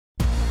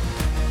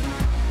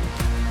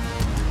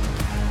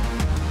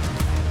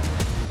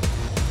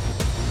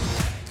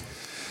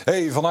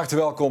Hey, van harte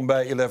welkom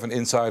bij 11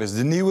 Insiders.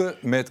 De nieuwe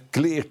met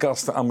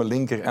kleerkasten aan mijn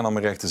linker en aan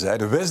mijn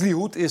rechterzijde. Wesley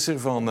Hoed is er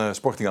van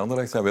Sporting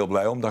Anderlecht. Daar ben ik heel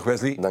blij om. Dag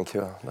Wesley.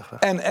 Dankjewel. Dag.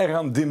 En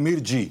Erhan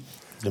Demirci.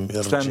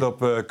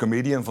 Stand-up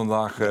comedian,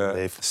 vandaag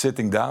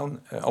sitting down.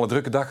 Al een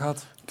drukke dag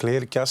gehad?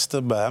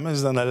 Klerenkasten bij hem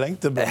is dan een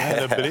lengte, bij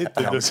mij een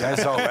breedte. Ja, dus jij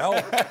zou wel...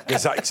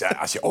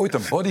 als je ooit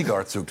een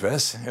bodyguard zoekt,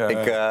 Wes...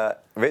 Ik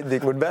weet die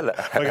ik moet bellen.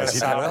 We gaan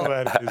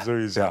samenwerken,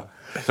 sowieso. Ja.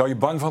 Zou je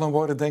bang van hem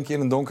worden, denk je,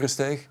 in een donkere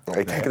steeg?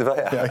 Ik denk het wel,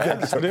 ja.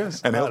 Ja,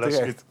 serieus? En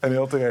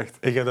heel terecht.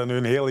 Ik ga dat nu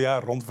een heel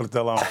jaar rond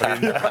vertellen aan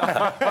vrienden.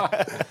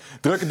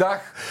 Drukke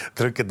dag?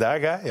 Drukke dag,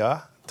 hè?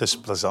 Ja. Het is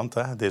plezant,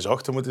 hè. Deze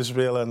ochtend moeten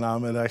spelen,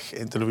 namiddag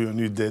interviewen,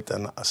 nu dit.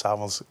 En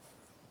s'avonds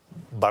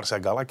Barça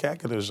Gala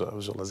kijken, dus we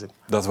zullen zien.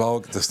 Dat wou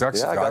ik er straks...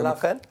 Ja,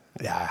 Gala-fan?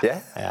 Ja.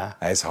 Ja? Ja.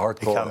 Hij is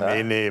hardcore. Ik ga hem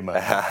meenemen.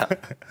 Ja.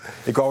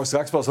 Ik wou er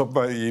straks pas op,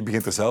 maar je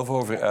begint er zelf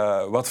over.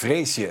 Wat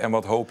vrees je en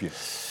wat hoop je?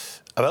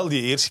 Wel,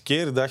 die eerste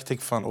keer dacht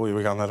ik van, oei,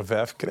 we gaan er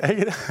 5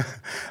 krijgen.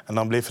 En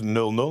dan bleef het 0-0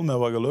 met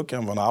wat geluk.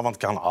 En vanavond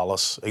kan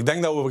alles. Ik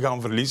denk dat we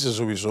gaan verliezen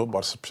sowieso. Barça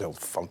speelt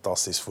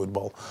fantastisch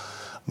voetbal.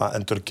 Maar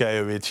in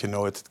Turkije weet je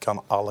nooit, het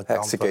kan alle kanten.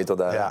 Heksenketel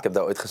daar. Ja. Ik heb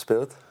daar ooit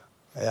gespeeld.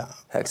 Ja.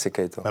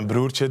 Heksenketel. Mijn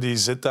broertje die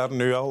zit daar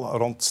nu al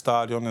rond het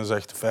stadion en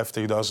zegt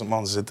 50.000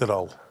 man zit er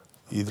al.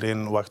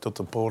 Iedereen wacht tot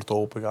de poort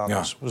open gaat,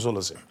 dus we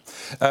zullen zien.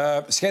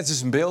 Schets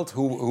eens een beeld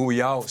hoe we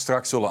jou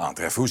straks zullen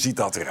aantreffen. Hoe ziet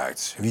dat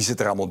eruit? Wie zit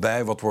er allemaal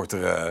bij? Wat wordt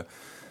er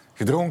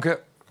gedronken?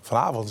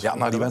 Vanavond. Ja,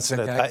 naar die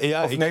wedstrijd kijken.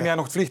 Ja, of neem jij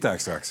nog het vliegtuig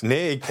straks?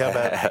 Nee, ik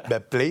ga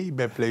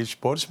bij Play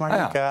Sports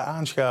ik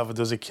aanschaven.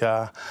 Dus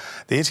de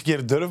eerste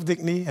keer durfde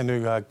ik niet en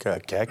nu ga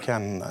ik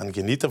kijken en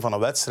genieten van een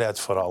wedstrijd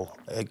vooral.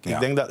 Ik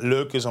denk dat het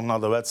leuk is om naar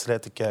de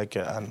wedstrijd te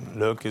kijken en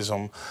leuk is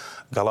om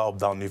Gala op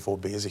dat niveau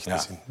bezig te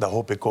zien. Dat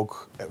hoop ik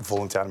ook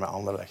volgend jaar met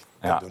Anderlecht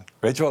te doen.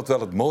 Weet je wat wel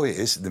het mooie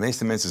is? De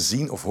meeste mensen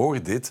zien of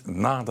horen dit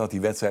nadat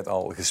die wedstrijd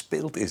al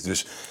gespeeld is.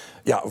 Dus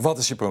ja, wat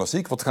is je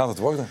pronostiek? Wat gaat het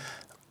worden?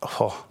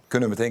 Oh.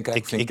 Kunnen we meteen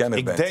kijken?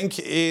 Ik denk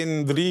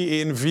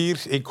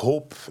 1-3, 1-4. Ik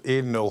hoop 1-0.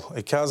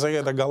 Ik ga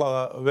zeggen dat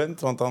Gala wint,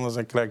 want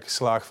anders krijg ik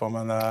slaag van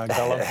mijn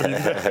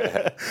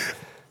Gala-vrienden.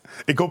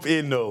 Ik hoop 1-0.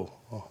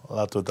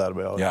 Laten we het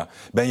daarbij houden. Ja.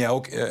 Ben jij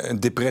ook een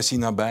depressie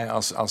nabij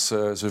als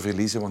ze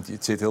verliezen? Want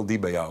het zit heel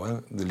diep bij jou, hè?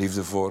 De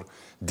liefde voor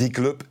die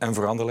club en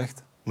voor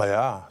Anderlecht. Maar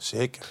ja,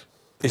 zeker.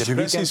 Is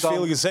depressie is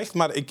veel gezegd,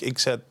 maar ik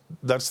zei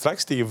daar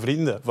straks tegen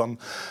vrienden van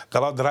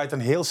Gala draait een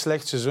heel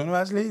slecht seizoen,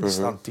 Wesley. Die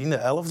staan 10e,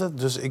 11e,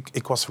 dus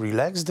ik was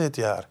relaxed dit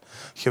jaar.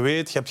 Je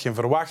weet, je hebt geen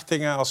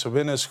verwachtingen. Als ze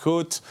winnen is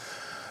goed.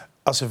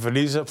 Als ze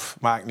verliezen,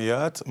 maakt niet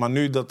uit. Maar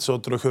nu dat het zo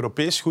terug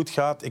Europees goed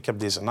gaat, ik heb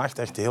deze nacht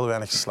echt heel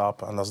weinig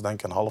geslapen. En dat is denk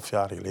ik een half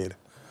jaar geleden.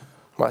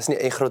 Maar is het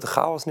niet één grote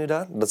chaos nu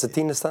daar? Dat ze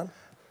 10e staan?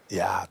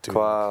 Ja,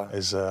 natuurlijk.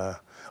 Is,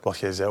 wat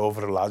jij zei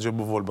over Lazio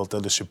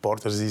bijvoorbeeld, de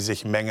supporters die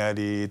zich mengen,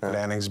 die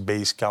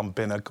trainingsbasekamp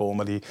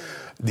binnenkomen,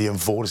 die een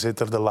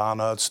voorzitter de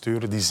laan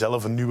uitsturen, die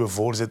zelf een nieuwe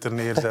voorzitter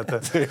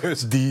neerzetten.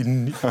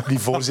 Die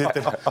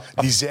voorzitter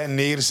die zij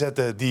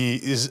neerzetten,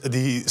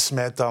 die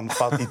smijt dan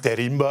Fatih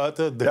Terim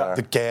buiten,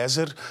 de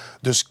keizer.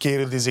 Dus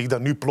keren die zich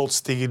dan nu plots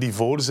tegen die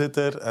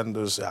voorzitter. En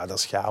dus ja, dat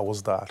is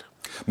chaos daar.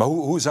 Maar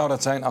hoe zou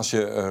dat zijn als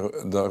je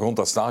rond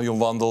dat stadion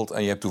wandelt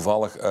en je hebt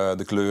toevallig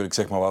de kleur, ik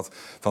zeg maar wat,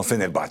 van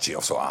Fenerbahce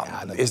of zo aan?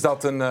 Ja, is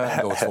dat een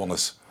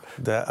doodvonnis?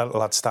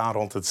 Laat staan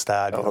rond het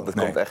stadion. Oh, dat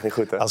komt echt niet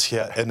goed, hè? Als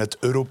je in het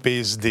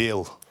Europees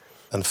deel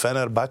een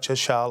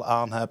Fenerbahce-sjaal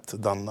aan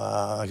hebt, dan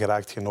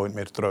geraakt je nooit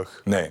meer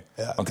terug. Nee.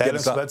 Ja,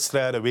 tijdens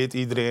wedstrijden weet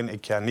iedereen,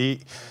 ik ga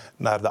niet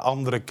naar de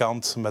andere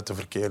kant met de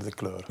verkeerde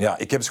kleur. Ja,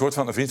 ik heb eens gehoord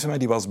van een vriend van mij,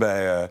 die was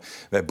bij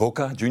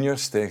Boca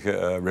Juniors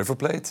tegen River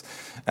Plate.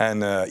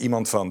 En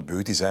iemand van de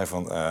buurt die zei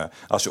van,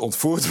 als je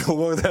ontvoerd wil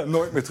worden en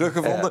nooit meer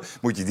teruggevonden,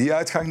 moet je die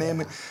uitgang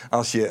nemen.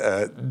 Als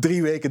je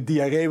 3 weken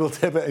diarree wilt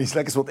hebben en iets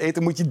lekkers wilt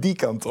eten, moet je die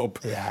kant op.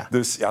 Ja.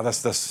 Dus ja,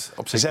 dat is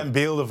op zich... Er zijn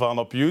beelden van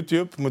op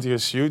YouTube, moet je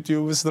eens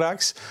YouTuben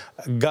straks.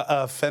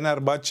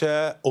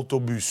 Fenerbahce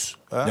autobus.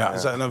 Er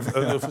zijn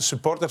een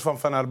supporter van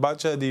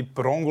Fenerbahce die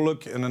per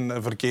ongeluk in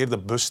een verkeerde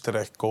bus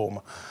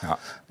terechtkomen.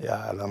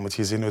 Ja, dan moet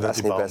je zien hoe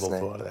dat behandeld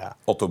wordt. Ja.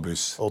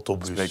 Autobus.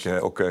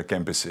 Spreken ook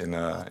campus in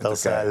dat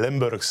is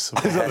Limburgs.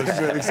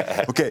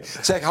 Oké.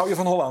 Zeg, hou je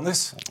van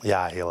Hollanders?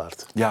 Ja, heel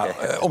hard. Ja,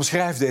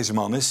 omschrijf deze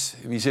man eens.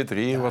 Wie zit er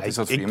hier? Wat is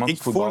dat voor iemand?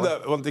 Ik voel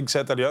dat, want ik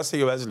zei daar juist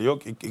tegen Wesley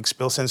ook. Ik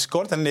speel sinds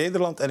kort in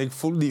Nederland en ik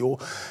voel die...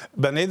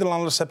 Bij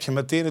Nederlanders heb je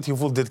meteen het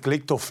gevoel, dit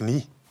klikt of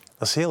niet.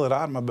 Dat is heel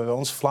raar, maar bij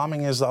ons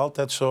Vlamingen is dat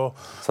altijd zo...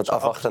 Wat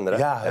afwachtender, hè?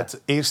 Ja,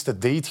 het eerste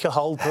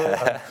dategehalte.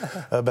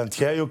 Bent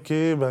jij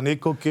oké? Ben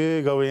ik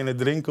oké? Gaan we een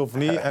drinken of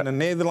niet? En in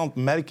Nederland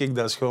merk ik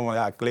dat is gewoon van,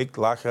 ja, klikt,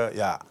 lachen.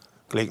 Ja,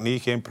 klikt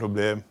niet, geen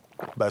probleem.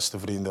 Beste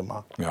vrienden,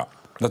 maar... Ja.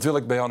 Dat wil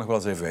ik bij jou nog wel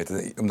eens even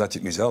weten. Omdat je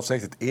het nu zelf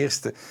zegt, het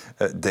eerste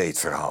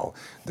dateverhaal.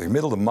 De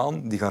gemiddelde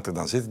man die gaat er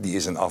dan zitten, die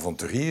is een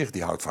avonturier,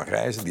 die houdt van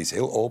reizen, die is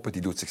heel open,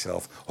 die doet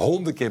zichzelf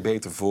 100 keer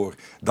beter voor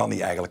dan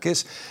hij eigenlijk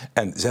is.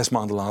 En 6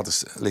 maanden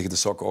later liggen de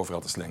sokken overal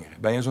te slingeren.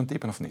 Ben jij zo'n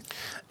type of niet?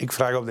 Ik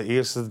vraag op de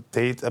eerste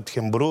date, heb je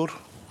een broer?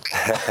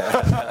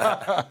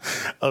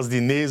 Als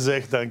die nee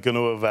zegt, dan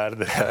kunnen we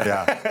verder.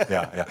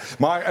 Ja.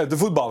 Maar de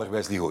voetballer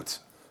Wesley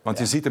Hoed. Want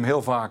je ziet hem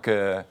heel vaak Ik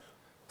ben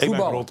een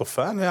voetballen. grote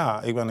fan,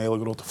 ja. Ik ben een heel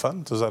grote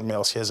fan. Dus daarmee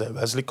als jij zei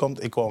Wesley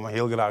komt, ik wou hem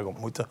heel graag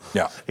ontmoeten.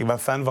 Ja. Ik ben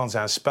fan van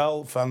zijn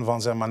spel, fan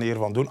van zijn manier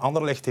van doen.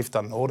 Anderlecht heeft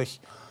dat nodig.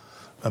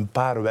 Een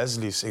paar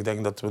Wesleys. Ik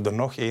denk dat we er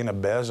nog ene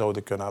bij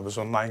zouden kunnen hebben.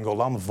 Zo'n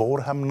Nainggolan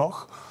voor hem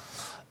nog.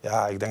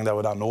 Ja, ik denk dat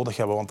we dat nodig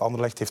hebben, want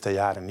Anderlecht heeft dat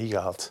jaren niet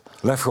gehad.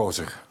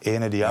 Lefgozer.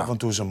 Ene die af en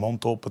toe zijn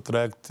mond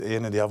opentrekt.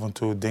 Ene die af en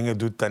toe dingen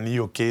doet die niet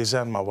oké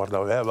zijn, maar waar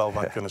dat wij wel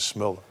van kunnen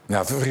smullen.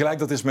 Ja, vergelijk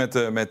dat eens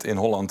met in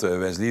Holland,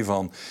 Wesley.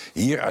 Van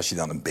hier, als je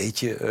dan een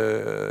beetje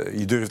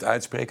je durft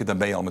uitspreken, dan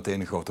ben je al meteen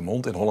een grote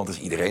mond. In Holland is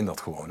iedereen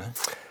dat gewoon, hè?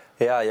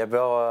 Ja, je hebt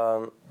wel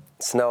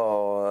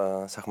snel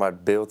zeg maar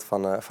het beeld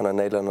van een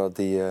Nederlander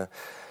die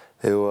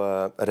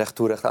heel recht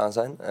toe recht aan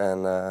zijn.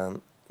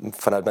 En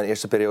vanuit mijn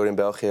eerste periode in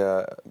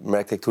België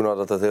merkte ik toen al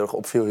dat het heel erg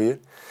opviel hier.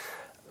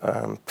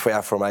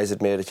 Voor mij is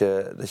het meer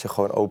dat je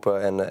gewoon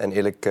open en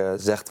eerlijk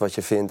zegt wat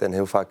je vindt. En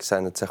heel vaak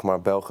zijn het zeg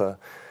maar Belgen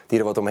die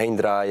er wat omheen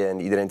draaien en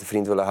die iedereen te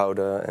vriend willen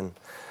houden.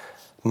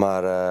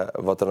 Maar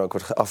wat dan ook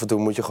wordt, af en toe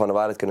moet je gewoon de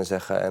waarheid kunnen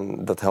zeggen.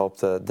 En dat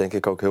helpt denk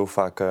ik ook heel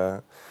vaak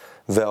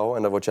wel.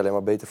 En daar word je alleen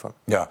maar beter van.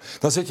 Ja,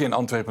 dan zit je in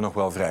Antwerpen nog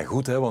wel vrij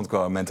goed, hè? Want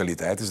qua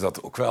mentaliteit is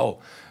dat ook wel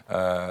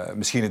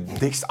misschien het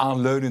dichtst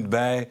aanleunend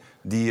bij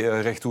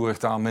die recht toe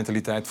recht aan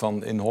mentaliteit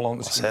van in Holland.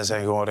 Misschien. Zij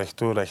zijn gewoon recht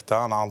toe recht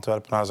aan.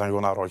 Antwerpenaars zijn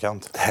gewoon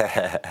arrogant.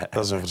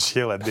 Dat is een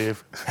verschil, hè, Dave.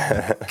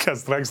 Ik ga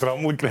straks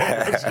rammel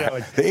krijgen,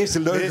 waarschijnlijk. De eerste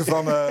leugen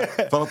van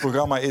het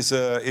programma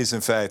is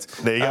een feit.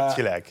 Nee, je hebt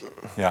gelijk.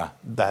 Ja.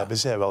 Dat hebben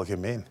zij wel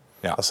gemeen.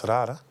 Ja. Dat is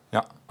raar, hè?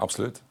 Ja,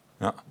 absoluut.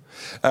 Ja.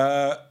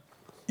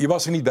 Je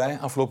was er niet bij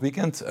afgelopen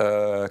weekend.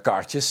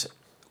 Kaartjes.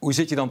 Hoe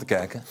zit je dan te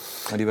kijken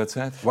naar die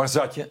wedstrijd? Waar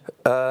zat je?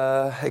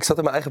 Ik zat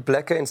op mijn eigen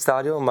plekken in het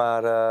stadion,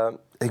 maar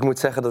ik moet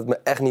zeggen dat het me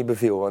echt niet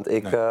beviel. Want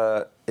ik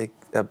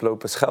heb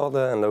lopen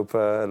schelden en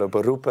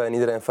lopen roepen en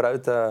iedereen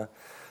vooruit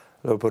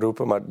lopen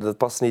roepen. Maar dat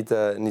past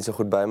niet zo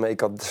goed bij me. Ik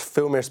had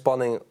veel meer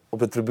spanning op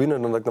de tribune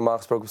dan dat ik normaal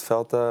gesproken op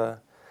het veld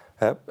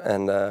heb.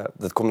 En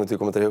dat komt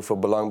natuurlijk omdat er heel veel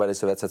belang bij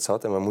deze wedstrijd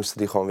zat. En we moesten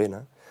die gewoon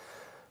winnen.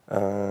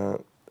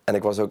 En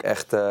ik was ook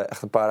echt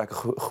een paar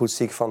dagen goed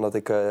ziek van dat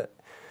ik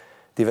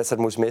die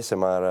wedstrijd moest missen.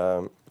 Maar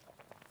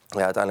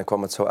uiteindelijk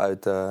kwam het zo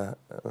uit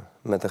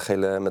met de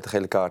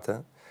gele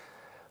kaarten.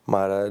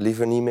 Maar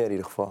liever niet meer in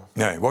ieder geval.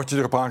 Nee, word je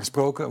erop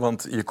aangesproken?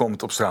 Want je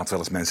komt op straat wel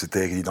eens mensen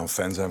tegen die dan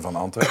fan zijn van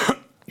Antwerpen.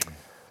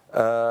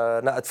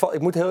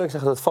 Ik moet heel eerlijk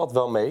zeggen dat het valt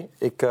wel mee.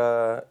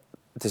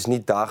 Het is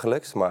niet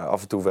dagelijks, maar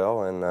af en toe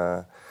wel.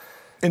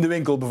 In de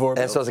winkel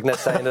bijvoorbeeld? En zoals ik net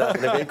zei, inderdaad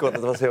in de winkel,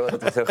 dat was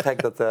heel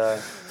gek.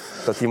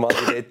 Dat die man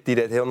die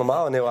deed heel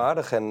normaal en heel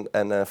aardig.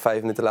 En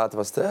 5 minuten later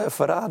was het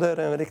verrader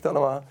en weet ik het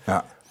allemaal.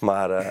 Ja.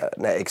 Maar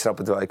nee, ik snap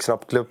het wel. Ik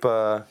snap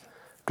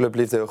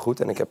clubliefde heel goed.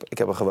 En ik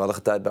heb een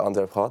geweldige tijd bij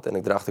Antwerpen gehad. En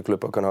ik draag de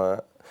club ook een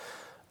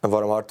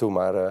warm hart toe.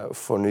 Maar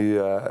voor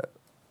nu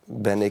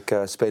ben ik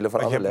speler van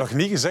Anderlecht. Je hebt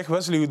nog niet gezegd,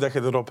 Wesley, hoe dat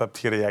je erop hebt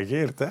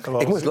gereageerd. Hè?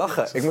 Ik moest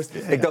lachen.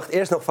 Ik dacht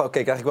eerst nog van,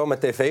 oké, krijg ik wel mijn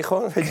tv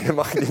gewoon? Weet je, dan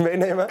mag ik die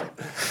meenemen.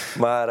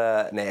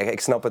 Maar nee,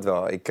 ik snap het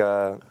wel. Ik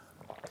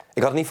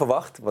had het niet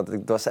verwacht, want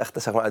het was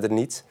echt zeg maar, uit het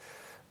niets.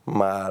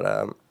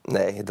 Maar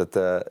nee,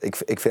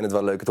 ik vind het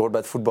wel leuk. Het hoort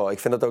bij het voetbal. Ik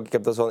vind dat ook, ik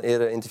heb dat wel in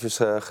eerdere interviews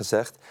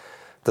gezegd.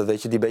 Dat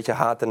weet je, die beetje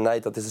haat en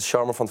nijd, dat is de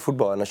charme van het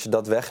voetbal. En als je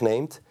dat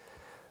wegneemt,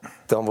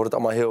 dan wordt het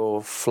allemaal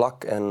heel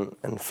vlak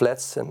en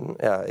flats. En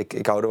ja,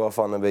 ik hou er wel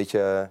van een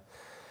beetje,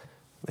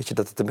 weet je,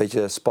 dat het een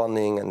beetje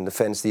spanning en de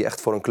fans die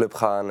echt voor een club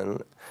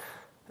gaan.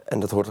 En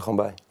dat hoort er gewoon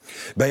bij.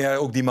 Ben jij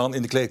ook die man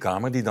in de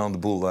kleedkamer die dan de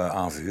boel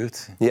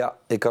aanvuurt? Ja,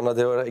 ik kan dat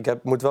heel erg.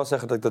 Moet wel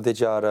zeggen dat ik dat dit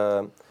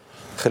jaar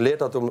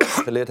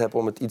geleerd heb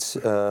om het iets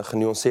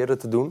genuanceerder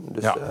te doen.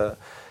 Dus, ja.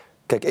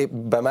 Kijk,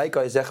 bij mij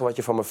kan je zeggen wat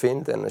je van me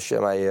vindt. En als je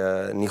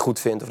mij niet goed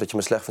vindt, of dat je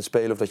me slecht vindt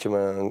spelen, of dat je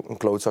me een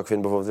klootzak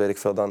vindt, bijvoorbeeld, weet ik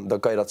veel, dan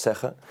kan je dat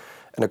zeggen.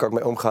 En daar kan ik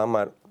mee omgaan,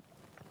 maar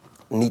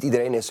niet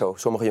iedereen is zo.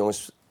 Sommige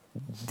jongens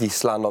die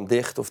slaan dan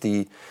dicht, of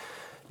die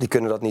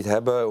kunnen dat niet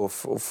hebben,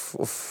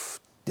 of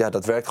ja,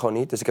 dat werkt gewoon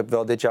niet. Dus ik heb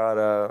wel dit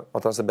jaar,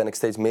 althans daar ben ik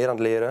steeds meer aan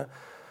het leren,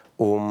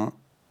 om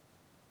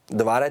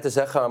de waarheid te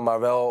zeggen, maar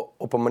wel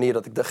op een manier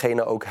dat ik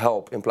degene ook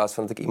help. In plaats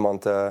van dat ik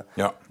iemand daar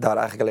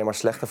eigenlijk alleen maar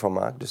slechter van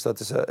maak. Dus dat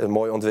is een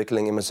mooie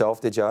ontwikkeling in mezelf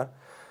dit jaar.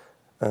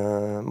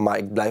 Maar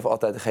ik blijf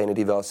altijd degene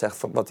die wel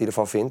zegt wat hij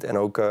ervan vindt. En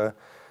ook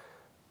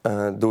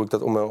doe ik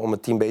dat om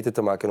het team beter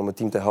te maken en om het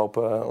team te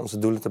helpen onze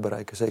doelen te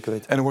bereiken. Zeker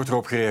weten. En hoe wordt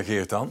erop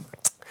gereageerd dan?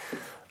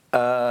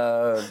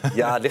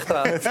 Ja, het ligt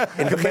eraan.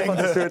 In het begin van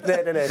de soort...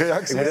 Nee.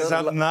 Reactie. Ik moet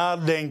aan het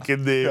nadenken,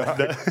 Dave.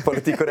 Ja.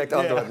 Politiek correct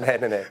antwoord.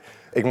 Nee.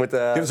 Ik moet,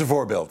 Geef eens een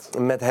voorbeeld.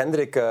 Met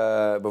Hendrik,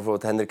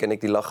 bijvoorbeeld. Hendrik en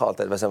ik die lachen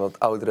altijd. Wij zijn wat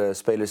oudere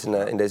spelers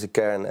in deze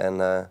kern.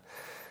 En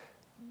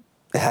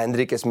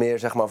Hendrik is meer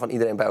zeg maar, van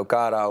iedereen bij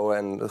elkaar houden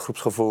en het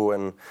groepsgevoel.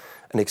 En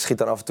ik schiet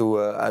dan af en toe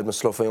uit mijn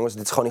slof van jongens,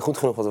 dit is gewoon niet goed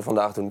genoeg wat we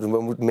vandaag doen.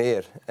 We moeten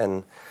meer.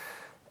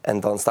 En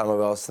dan staan we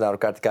wel eens naar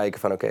elkaar te kijken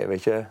van oké,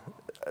 weet je,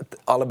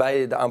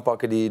 allebei de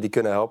aanpakken die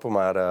kunnen helpen.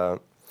 Maar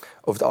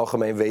over het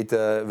algemeen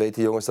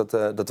weten jongens dat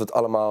we het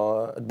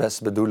allemaal het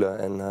beste bedoelen.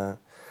 En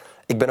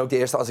ik ben ook de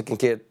eerste als ik een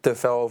keer te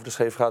fel over de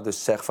scheef ga.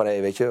 Dus zeg van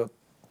hé, weet je, wat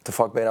de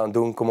fuck ben je nou aan het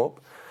doen, kom op.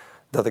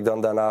 Dat ik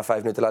dan daarna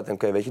 5 minuten later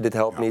denk, oké, weet je, dit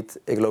helpt niet.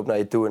 Ik loop naar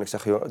je toe en ik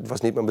zeg, joh, het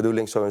was niet mijn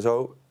bedoeling, zo en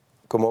zo.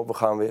 Kom op, we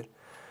gaan weer.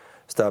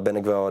 Dus daar ben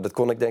ik wel... Dat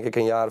kon ik denk ik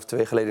een jaar of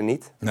 2 geleden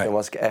niet. Nee. Toen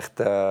was ik echt...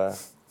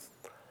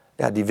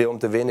 die wil om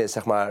te winnen is,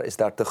 zeg maar, is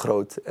daar te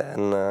groot.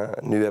 En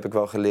nu heb ik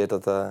wel geleerd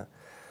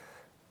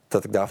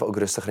dat ik daarvoor ook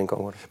rustiger in kan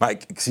worden. Maar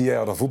ik zie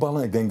jou dan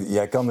voetballen. Ik denk,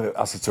 jij kan er,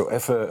 als het zo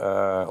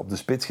even op de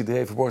spits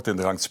gedreven wordt en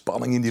er hangt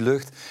spanning in die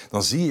lucht,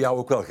 dan zie je jou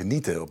ook wel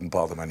genieten op een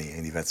bepaalde manier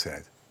in die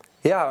wedstrijd.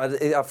 Ja,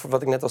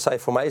 wat ik net al zei,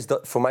 voor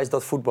mij is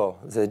dat voetbal.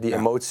 Die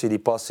emotie, die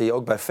passie,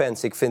 ook bij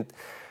fans. Ik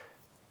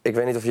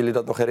weet niet of jullie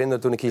dat nog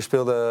herinneren, toen ik hier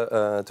speelde,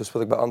 toen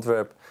speelde ik bij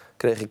Antwerpen,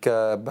 kreeg ik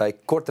bij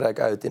Kortrijk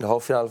uit in de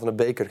halve finale van de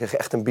beker, kreeg ik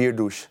echt een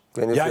bierdouche. Ik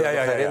weet niet of je dat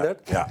nog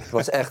herinnert. Ja. Het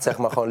was echt, zeg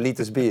maar, gewoon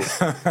liters bier.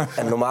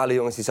 En normale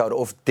jongens die zouden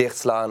of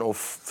dichtslaan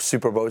of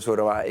super boos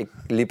worden, maar ik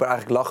liep er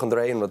eigenlijk lachend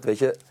doorheen. Want weet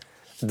je,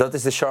 dat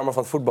is de charme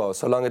van het voetbal.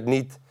 Zolang het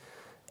niet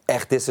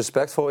echt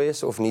disrespectvol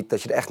is of niet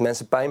dat je er echt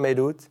mensen pijn mee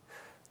doet,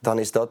 dan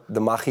is dat de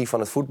magie van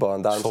het voetbal.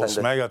 En volgens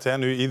mij gaat hij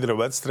nu iedere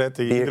wedstrijd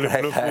tegen iedere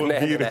club voor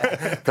bier. Nee,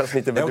 dat is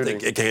niet de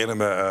bedoeling. Ik herinner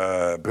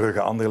me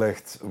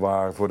Brugge-Anderlecht,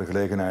 waar voor de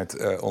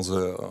gelegenheid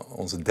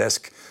onze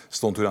desk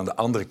stond toen aan de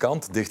andere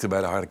kant, dichter bij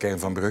de harde kern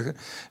van Brugge.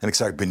 En ik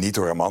zag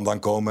Benito Raman dan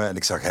komen en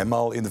ik zag hem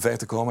al in de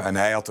verte komen. En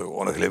hij had er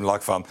gewoon een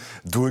glimlach van,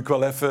 doe ik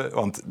wel even.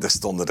 Want er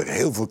stonden er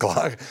heel veel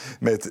klaar.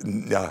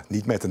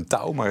 Niet met een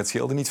touw, maar het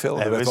scheelde niet veel.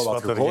 Hij er werd wist wel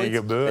wat wat er ging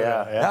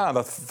gebeuren. Ja,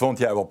 dat vond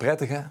jij wel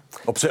prettig, hè?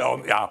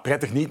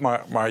 Prettig niet,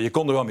 maar je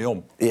kon er wel mee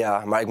om.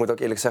 Ja, maar ik moet ook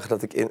eerlijk zeggen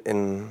dat ik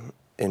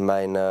in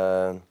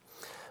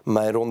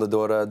mijn ronde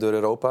door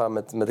Europa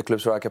met de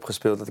clubs waar ik heb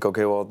gespeeld, dat ik ook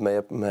heel wat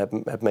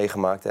heb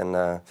meegemaakt.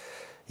 En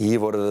hier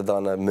worden er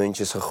dan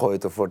muntjes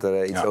gegooid of wordt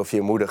er iets over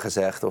je moeder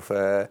gezegd of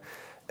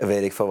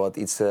weet ik veel wat,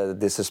 iets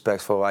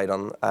disrespectvol waar je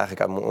dan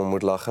eigenlijk om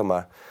moet lachen.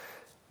 Maar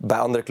bij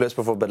andere clubs,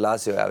 bijvoorbeeld bij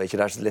Lazio, weet je,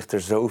 daar ligt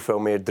er zoveel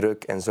meer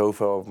druk en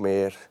zoveel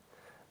meer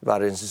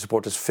waarin de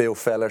supporters veel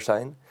feller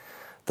zijn,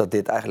 dat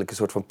dit eigenlijk een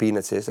soort van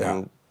peanuts is. Ja.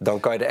 En dan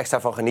kan je er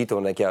extra van genieten,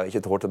 want dan denk je, weet je,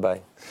 het hoort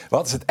erbij.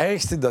 Wat is het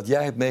ergste dat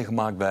jij hebt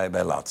meegemaakt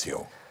bij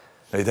Lazio?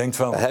 Je denkt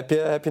van...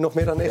 Heb je nog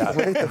meer dan 90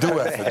 minuten?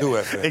 Doe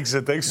even. Ik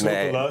zit echt zo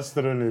te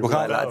luisteren nu. We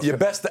gaan je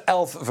beste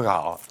 11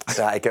 verhalen.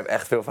 Ja, ik heb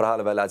echt veel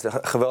verhalen bij Lazio.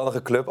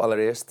 Geweldige club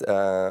allereerst,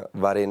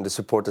 waarin de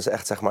supporters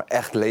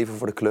echt leven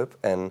voor de club.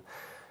 En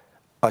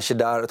als je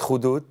daar het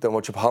goed doet, dan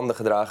word je op handen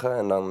gedragen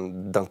en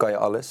dan kan je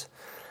alles.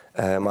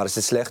 Maar als je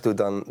het slecht doet,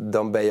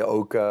 dan ben je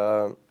ook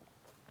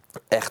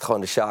echt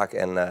gewoon de sjaak.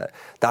 En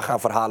daar gaan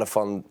verhalen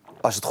van,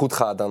 als het goed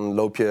gaat, dan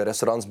loop je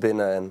restaurants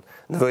binnen en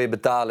dan wil je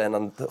betalen. En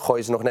dan gooi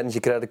je ze nog net met je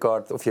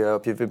creditcard of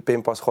op je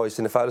pinpas gooi je ze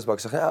in de vuilnisbak.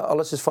 En zeggen, ja,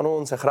 alles is van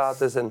ons en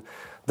gratis. En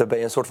dan ben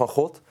je een soort van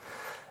god.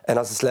 En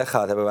als het slecht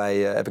gaat,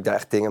 heb ik daar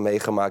echt dingen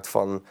meegemaakt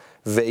van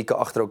weken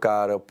achter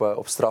elkaar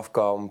op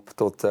strafkamp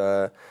tot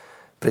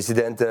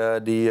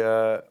presidenten die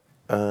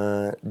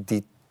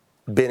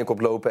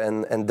binnenkomt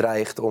lopen en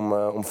dreigt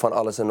om van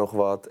alles en nog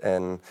wat.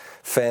 En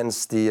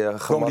fans die...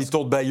 Komen die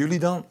tot bij jullie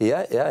dan?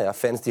 Ja,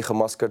 fans die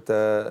gemaskerd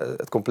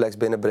het complex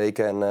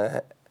binnenbreken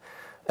en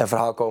een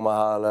verhaal komen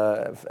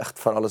halen. Echt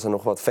van alles en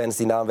nog wat. Fans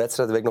die na een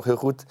wedstrijd, dat weet ik nog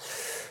heel goed,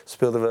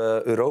 speelden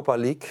we Europa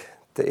League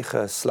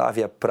tegen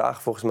Slavia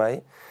Praag volgens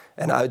mij.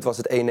 En uit was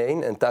het 1-1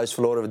 en thuis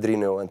verloren we 3-0.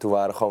 En toen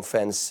waren gewoon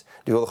fans,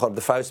 die wilden gewoon op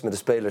de vuist met de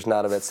spelers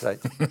na de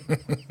wedstrijd.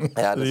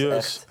 Ja, dat is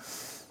echt...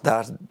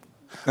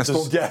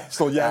 Stond jij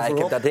voorop? Ik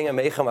heb daar dingen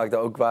meegemaakt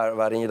ook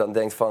waarin je dan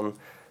denkt van...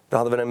 Dan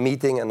hadden we een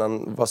meeting en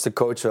dan was de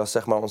coach ons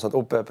aan het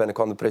oppeppen. En dan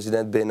kwam de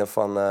president binnen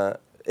van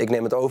ik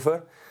neem het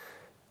over.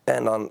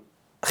 En dan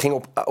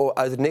ging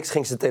uit het niks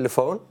ging zijn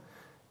telefoon.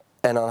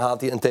 En dan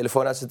haalt hij een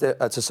telefoon uit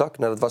zijn zak.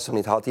 Nou, dat was hem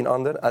niet. Haalt hij een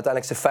ander.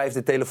 Uiteindelijk zijn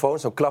 5e telefoon,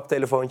 zo'n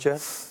klaptelefoontje.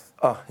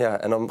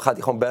 En dan gaat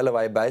hij gewoon bellen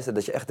waar je bij zit.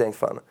 Dat je echt denkt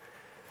van...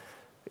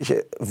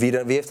 Wie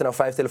heeft er nou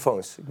 5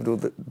 telefoons? Ik bedoel,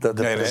 de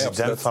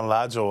president van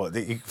Lazio,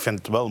 ik vind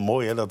het wel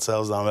mooi hè, dat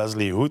zelfs dan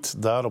Wesley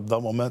Hoed daar op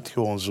dat moment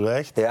gewoon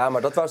zwijgt. Ja,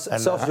 maar dat was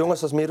zelfs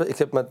jongens als Miroslav. Ik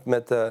heb met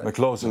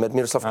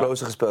Miroslav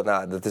Klose gespeeld.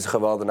 Nou, dat is een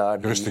geweldenaar.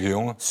 Rustige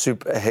jongen.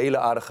 Super, hele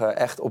aardige,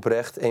 echt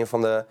oprecht. Een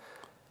van de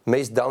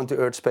meest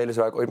down-to-earth spelers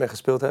waar ik ooit mee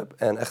gespeeld heb.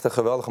 En echt een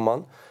geweldige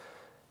man.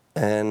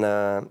 En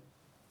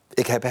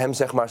ik heb hem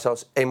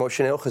zelfs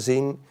emotioneel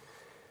gezien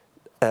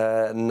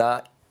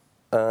na...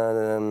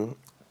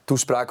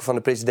 toespraken van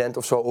de president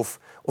of zo, of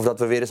dat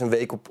we weer eens een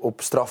week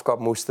op strafkamp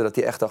moesten, dat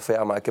hij echt dacht van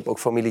ja, maar ik heb ook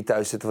familie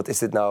thuis zitten, wat is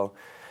dit nou?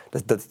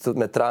 Dat hij tot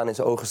met tranen in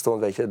zijn ogen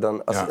stond, weet je.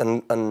 Dan als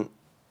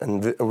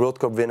een World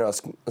Cup winnaar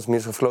als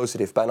Miroslav Klose,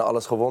 die heeft bijna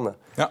alles gewonnen.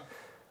 Ja.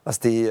 Als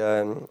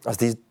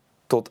die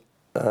tot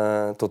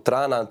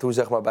tranen aan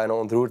toe bijna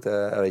ontroert,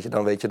 weet je,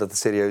 dan weet je dat het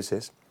serieus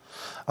is.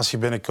 Als je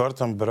binnenkort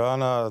een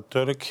bruine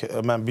Turk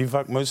met een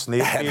bivakmuts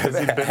neergeven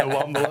ziet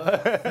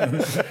binnenwandelen.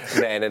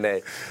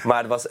 Nee.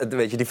 Maar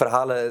weet je, die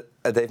verhalen,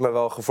 het heeft me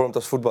wel gevormd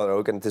als voetballer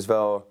ook. En het is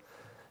wel...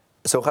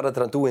 Zo gaat het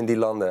eraan toe in die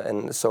landen.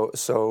 En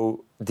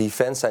die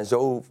fans zijn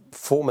zo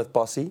vol met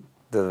passie.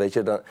 Dat, weet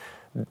je,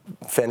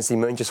 fans die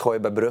muntjes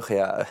gooien bij Brugge,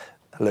 ja...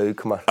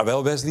 leuk. Maar...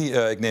 Wel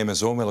Wesley, ik neem mijn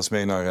zoon wel eens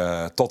mee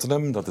naar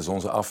Tottenham. Dat is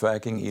onze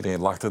afwijking. Iedereen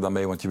lacht er dan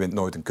mee, want je wint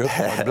nooit een cup.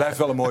 Maar het blijft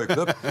wel een mooie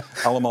club.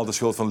 Allemaal de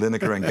schuld van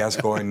Lineker en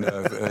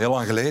Gascoigne, heel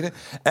lang geleden.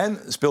 En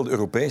speelde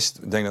Europees,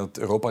 ik denk dat het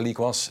Europa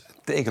League was,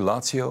 tegen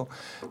Lazio.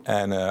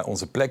 En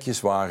onze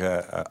plekjes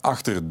waren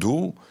achter het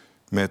doel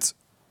met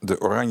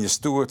de oranje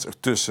stewards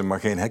ertussen, maar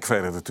geen hek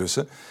verder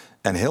ertussen.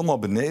 En helemaal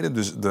beneden,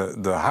 dus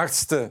de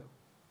hardste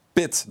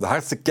pit, de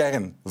hardste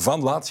kern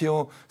van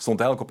Lazio, stond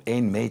eigenlijk op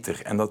 1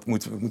 meter. En dat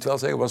moet wel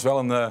zeggen, was wel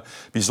een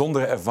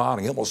bijzondere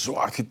ervaring. Helemaal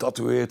zwart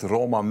getatoeëerd,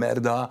 Roma,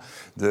 Merda,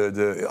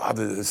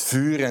 het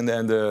vuur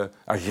en de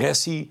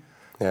agressie.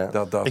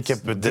 Ja. Ik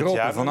heb dit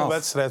jaar een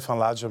wedstrijd van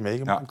Lazio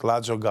meegemaakt. Ja.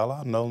 Lazio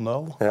Gala,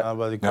 0-0.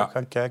 Waar ik ook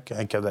gaan kijken.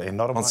 En ik heb daar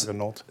enorm aan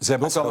genoten. Ze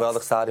hebben ook een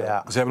geweldig stadion.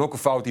 Ja. Ze hebben ook een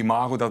fout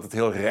imago dat het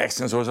heel rechts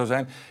en zo zou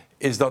zijn.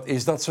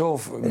 Is dat zo?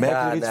 Of merk je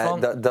er iets van?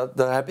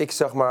 Daar heb ik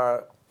zeg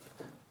maar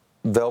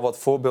wel wat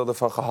voorbeelden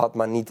van gehad,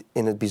 maar niet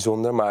in het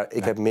bijzonder. Maar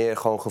ik heb meer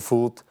gewoon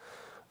gevoeld,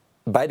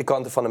 beide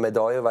kanten van de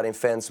medaille, waarin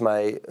fans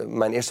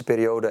mijn eerste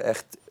periode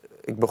echt...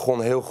 Ik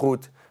begon heel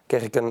goed,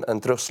 kreeg ik een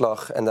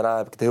terugslag en daarna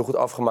heb ik het heel goed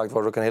afgemaakt,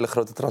 waardoor ik een hele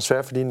grote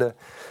transfer verdiende.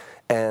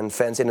 En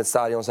fans in het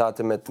stadion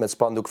zaten met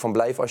spandoek van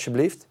blijf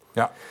alsjeblieft.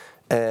 Ja.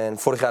 En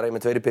vorig jaar in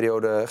mijn tweede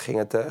periode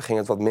ging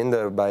het wat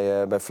minder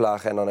bij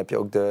Vlagen. En dan heb je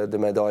ook de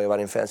medaille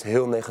waarin fans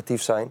heel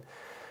negatief zijn.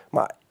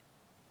 Maar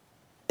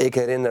ik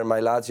herinner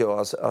mij Lazio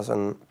als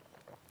een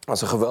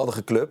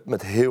geweldige club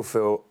met heel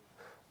veel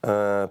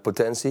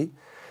potentie.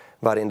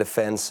 Waarin de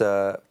fans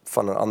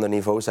van een ander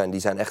niveau zijn. Die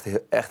zijn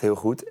echt heel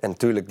goed. En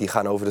natuurlijk, die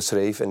gaan over de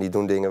schreef en die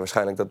doen dingen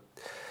waarschijnlijk dat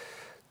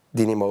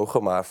die niet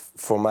mogen. Maar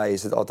voor mij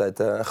is het altijd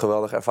een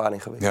geweldige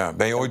ervaring geweest. Ja,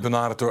 ben je ooit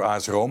benaderd door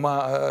AS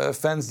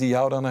Roma-fans die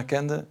jou dan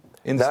herkenden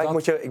in de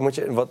stad? Ik moet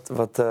je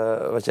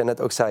wat jij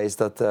net ook zei, is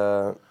dat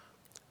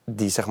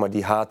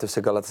die haat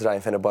tussen Galatasaray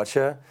en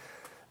Fenerbahce...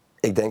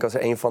 Ik denk als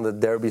er een van de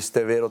derbies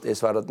ter wereld is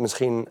waar dat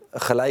misschien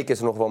gelijk is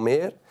nog wel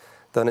meer,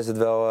 dan is het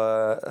wel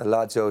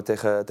Lazio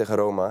tegen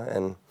Roma.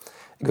 En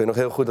ik weet nog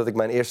heel goed dat ik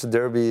mijn eerste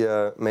derby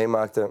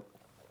meemaakte,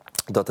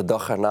 dat de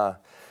dag erna,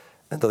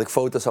 dat ik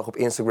foto's zag op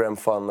Instagram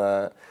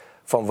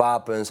van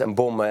wapens en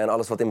bommen en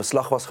alles wat in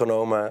beslag was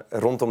genomen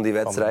rondom die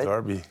wedstrijd.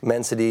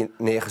 Mensen die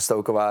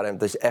neergestoken waren. En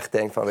dat je echt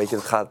denkt van, weet je,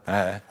 het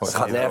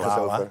gaat nergens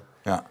over.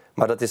 Ja.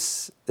 Maar dat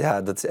is,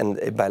 en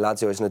bij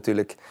Lazio is het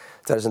natuurlijk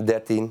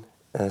 2013...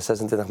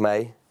 26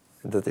 mei,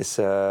 dat is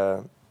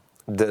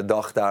de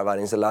dag daar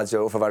waarin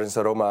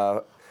ze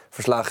Roma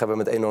verslagen hebben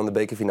met 1-0 in de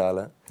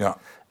bekerfinale. Ja.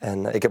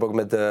 En ik heb ook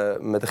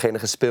met degene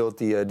gespeeld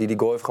die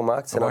goal heeft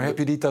gemaakt. Waar heb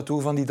je die tattoo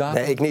van die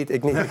datum? Nee, ik niet.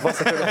 Ik was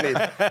er nog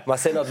niet. Maar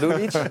Senad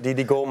Lulic,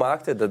 die goal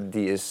maakte,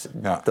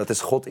 dat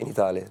is God in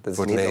Italië. Dat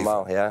is niet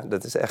normaal. Ja,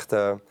 dat is echt...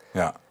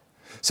 Ja.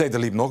 Er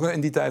liep nog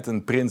in die tijd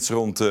een prins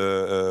rond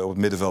op het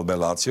middenveld bij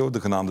Lazio,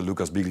 de genaamde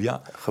Lucas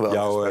Biglia.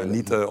 Jou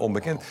niet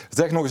onbekend.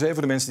 Zeg nog eens even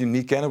voor de mensen die hem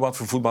niet kennen, wat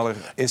voor voetballer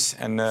is.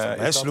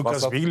 Is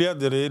Lucas Biglia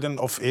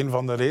een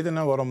van de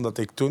redenen waarom dat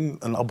ik toen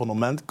een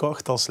abonnement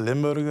kocht als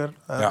Limburger.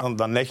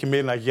 Dan leg je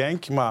meer naar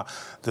Genk, maar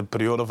de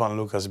periode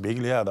van Lucas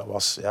Biglia, dat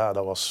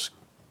was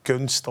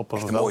kunst op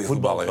een mooie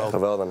voetbalveld.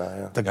 Geweldenaar,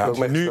 ja. Dat heb ik ook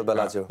meegespeeld bij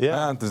Lazio.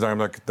 Ja, het is daarom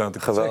dat ik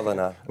dat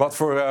geweldenaar.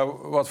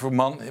 Wat voor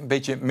man? Een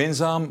beetje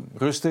minzaam,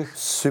 rustig?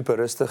 Super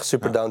rustig,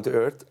 super down to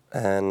earth.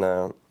 En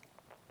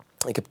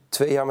ik heb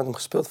 2 jaar met hem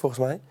gespeeld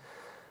volgens mij.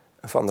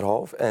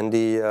 Of 1,5. En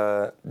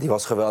die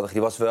was geweldig.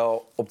 Die was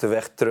wel op de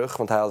weg terug,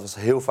 want hij was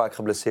heel vaak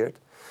geblesseerd.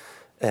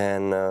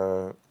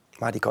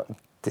 Maar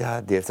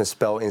die heeft een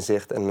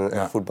spelinzicht en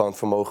een voetballend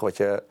vermogen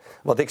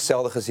wat ik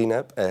zelden gezien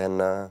heb.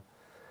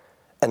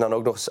 En dan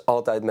ook nog eens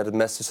altijd met het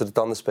mes tussen de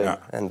tanden spelen.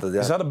 Ja.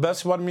 Is dat het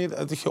beste waarmee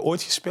je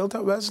ooit gespeeld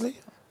hebt, Wesley?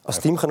 Als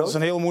teamgenoot? Dat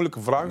is een hele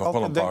moeilijke vraag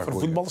altijd, denk voor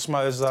voetballers.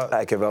 Maar is dat...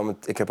 ik heb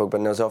ook bij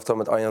Nederlands elftal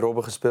met Arjen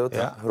Robben gespeeld.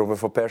 Ja. Robben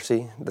van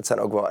Persie. Dat zijn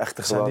ook wel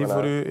echte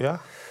geweldenaren. Zijn die voor u, ja?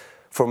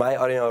 Voor mij,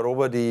 Arjen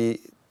Robben,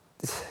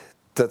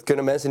 dat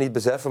kunnen mensen niet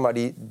beseffen, maar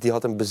die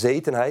had een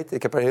bezetenheid.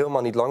 Ik heb er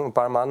helemaal niet lang, een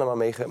paar maanden maar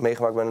meegemaakt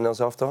bij Nederlands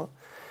elftal.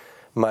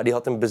 Maar die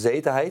had een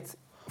bezetenheid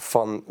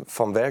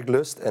van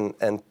werklust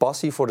en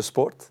passie voor de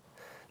sport,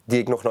 die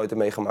ik nog nooit heb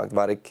meegemaakt.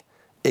 Waar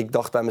ik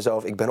dacht bij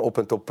mezelf, ik ben op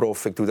en top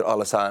prof, ik doe er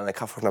alles aan, ik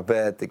ga vroeg naar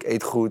bed, ik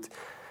eet goed.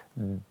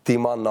 Die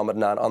man nam het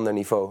naar een ander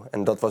niveau.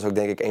 En dat was ook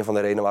denk ik een van de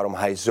redenen waarom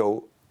hij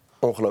zo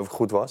ongelooflijk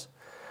goed was.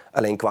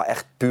 Alleen qua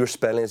echt puur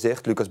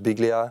spelinzicht, Lucas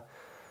Biglia,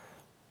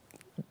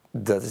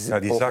 dat is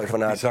die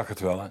zag het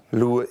wel. Hè?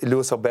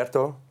 Luis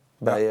Alberto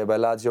bij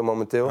Lazio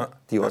momenteel. Ja.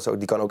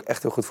 Die kan ook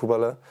echt heel goed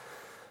voetballen.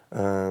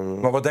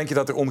 Maar wat denk je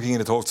dat er omging in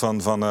het hoofd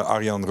van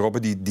Arjen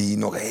Robben, die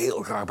nog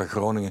heel graag bij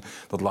Groningen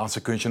dat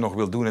laatste kunstje nog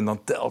wil doen en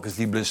dan telkens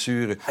die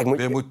blessure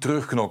weer moet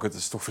terugknokken? Het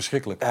is toch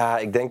verschrikkelijk? Ja,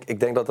 ik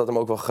denk dat hem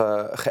ook wel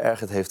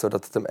geërgerd heeft,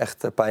 doordat het hem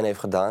echt pijn heeft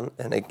gedaan.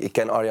 En ik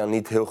ken Arjen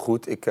niet heel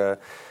goed. Ik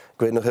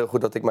weet nog heel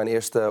goed dat ik mijn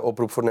eerste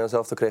oproep voor Nederlands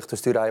elftal kreeg. Toen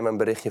stuurde hij me een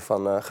berichtje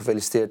van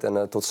gefeliciteerd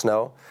en tot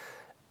snel.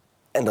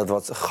 En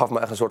dat gaf me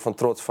echt een soort van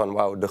trots van,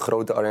 wauw, de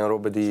grote Arjen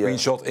Robben die...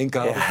 Screenshot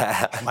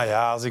inkaderen. Maar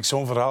ja, als ik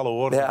zo'n verhaal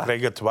hoor, dan krijg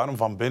ik het warm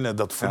van binnen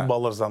dat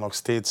voetballers dat nog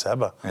steeds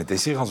hebben. Het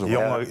is hier al zo.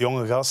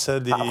 Jonge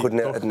gasten die... goed,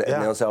 het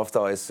Nederlands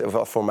elftal is,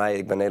 voor mij,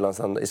 ik ben Nederlands,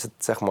 dan is het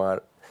zeg maar...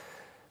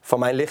 Van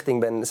mijn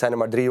lichting zijn er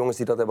maar 3 jongens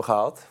die dat hebben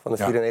gehaald. Van de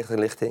 94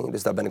 lichting.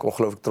 Dus daar ben ik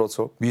ongelooflijk trots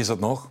op. Wie is dat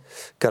nog?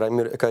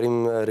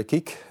 Karim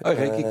Rekik.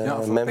 Rekik,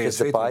 Memphis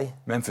Depay.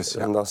 Memphis, ja.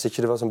 En dan zit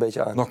je er wel eens een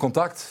beetje aan. Nog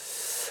contact?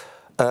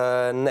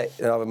 Nee,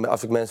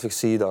 als ik Memphis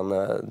zie,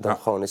 dan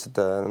gewoon is het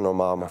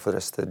normaal. Maar voor de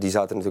rest, die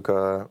zaten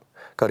natuurlijk...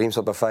 Karim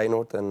zat bij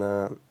Feyenoord en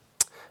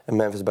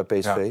Memphis bij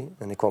PSV. Ja.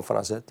 En ik kwam van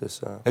AZ.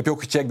 Dus, Heb je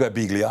ook gecheckt bij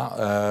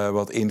Biglia?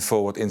 Wat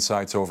info, wat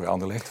insights over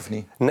Anderlecht, of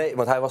niet? Nee,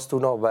 want hij was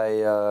toen al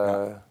bij...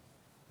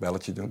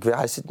 Belletje doen.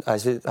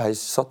 Hij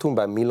zat toen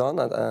bij Milan.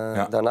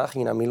 Daarna ging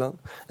hij naar Milan.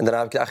 En daarna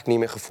heb ik het eigenlijk niet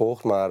meer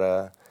gevolgd. Maar,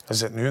 hij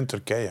zit nu in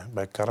Turkije,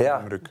 bij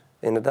Karagümrük.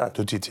 Inderdaad.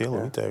 Doet hij het heel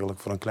goed eigenlijk,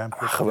 voor een klein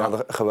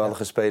ploeg.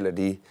 Geweldige speler.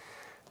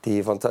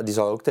 Want die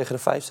zal ook tegen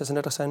de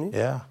 36 zijn nu?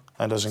 Ja,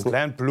 en dat is een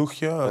klein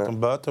ploegje uit een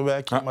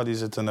buitenwijkje. Maar die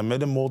zit in de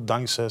middenmoot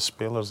dankzij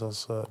spelers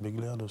als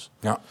Biglia. Dus.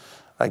 Ja.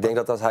 Ik denk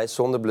dat als hij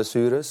zonder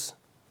blessures...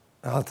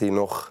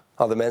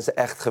 hadden mensen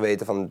echt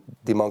geweten van...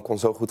 die man kon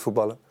zo goed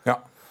voetballen.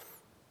 Ja.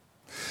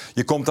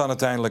 Je komt dan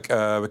uiteindelijk,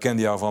 we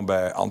kenden jou van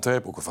bij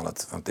Antwerpen, ook van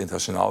het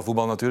internationaal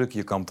voetbal natuurlijk.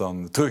 Je komt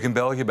dan terug in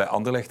België, bij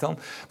Anderlecht dan.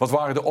 Wat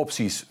waren de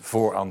opties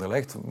voor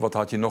Anderlecht? Wat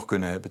had je nog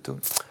kunnen hebben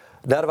toen?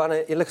 Daar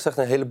waren eerlijk gezegd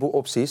een heleboel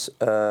opties.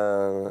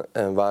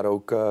 En waar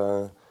ook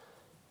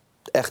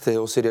echt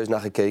heel serieus naar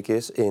gekeken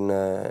is in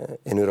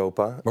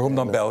Europa. Waarom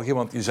dan België?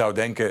 Want je zou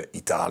denken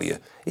Italië,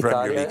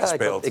 Premier League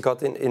gespeeld. Ik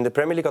had in de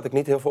Premier League had ik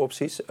niet heel veel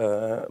opties.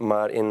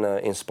 Maar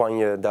in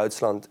Spanje,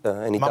 Duitsland en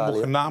Italië... Maar mocht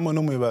je namen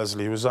noemen,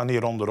 Wesley? We staan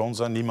hier onder ons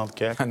en niemand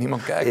kijkt. Ja,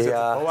 niemand kijkt.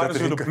 Ja. Waar is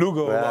de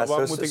ploegen? Ja,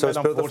 waar moet ik zo mij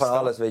dan speelt er van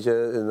alles, weet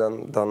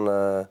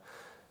je.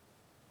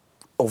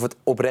 Of het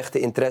oprechte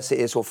interesse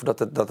is, of dat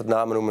het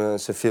namen noemen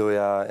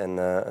Sevilla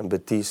en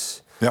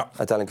Betis. Ja.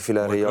 Uiteindelijk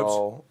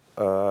Villarreal.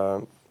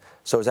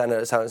 Zo zijn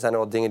er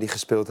wat dingen die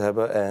gespeeld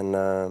hebben. En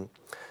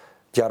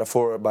het jaar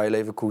daarvoor bij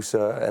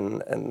Leverkusen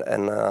en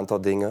een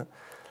aantal dingen.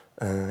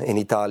 In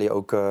Italië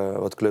ook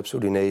wat clubs,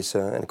 Udinese.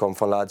 En ik kwam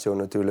van Lazio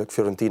natuurlijk.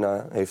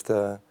 Fiorentina heeft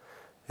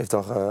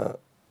dan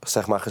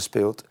zeg maar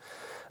gespeeld.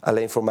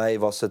 Alleen voor mij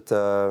was het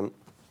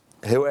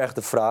heel erg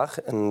de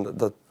vraag. En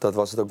dat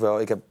was het ook wel.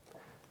 Ik heb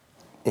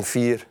in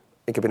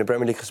de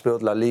Premier League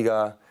gespeeld. La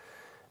Liga.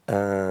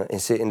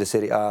 In de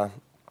Serie A.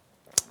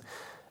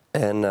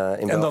 En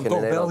dan toch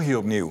België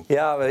opnieuw.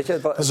 Ja, weet je.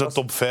 Het is een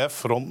top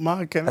 5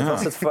 rondmaken. Het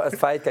was het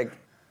feit, kijk.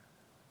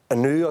 En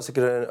nu, als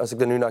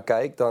ik er nu naar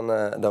kijk,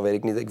 dan weet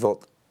ik niet. Ik wil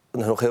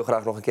nog heel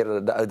graag nog een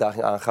keer de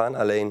uitdaging aangaan.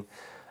 Alleen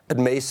het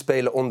meest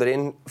spelen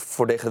onderin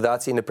voor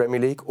degradatie in de Premier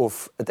League.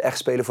 Of het echt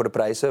spelen voor de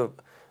prijzen.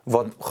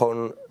 Wat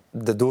gewoon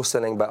de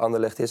doelstelling bij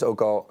Anderlecht is.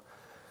 Ook al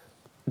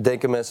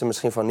denken mensen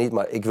misschien van niet,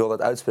 maar ik wil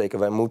dat uitspreken.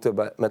 Wij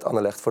moeten met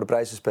Anderlecht voor de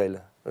prijzen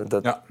spelen.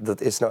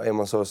 Dat is nou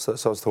eenmaal zoals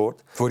het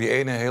hoort. Voor die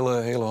ene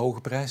hele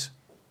hoge prijs?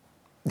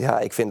 Ja,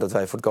 ik vind dat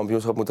wij voor het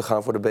kampioenschap moeten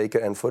gaan, voor de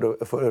beker en voor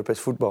Europees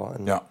voetbal.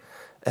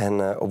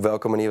 En op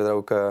welke manier we er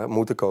ook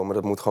moeten komen,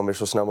 dat moet gewoon weer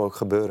zo snel mogelijk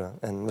gebeuren.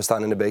 En we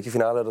staan in de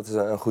bekerfinale, dat is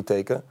een goed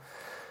teken.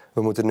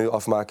 We moeten het nu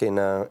afmaken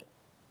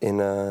in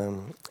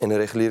de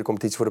reguliere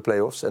competitie voor de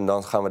play-offs. En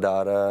dan gaan we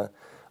daar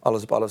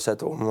alles op alles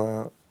zetten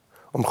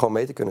om gewoon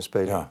mee te kunnen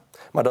spelen. Ja.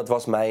 Maar dat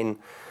was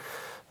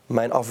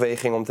mijn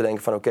afweging om te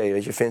denken van oké,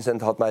 weet je,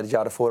 Vincent had mij het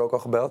jaar ervoor ook al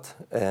gebeld.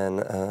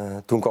 En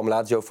toen kwam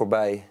Lazio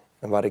voorbij,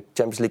 waar ik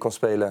Champions League kon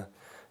spelen.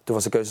 Toen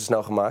was de keuze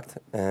snel gemaakt.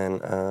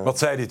 Wat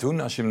zei hij toen,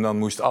 als je hem dan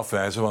moest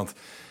afwijzen? Want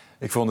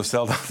ik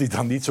veronderstel dat hij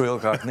dan niet zo heel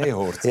graag nee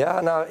hoort.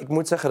 Ja, nou, ik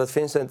moet zeggen dat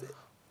Vincent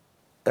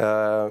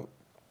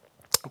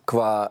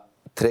qua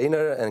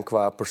trainer en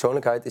qua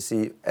persoonlijkheid is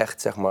hij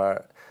echt, zeg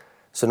maar...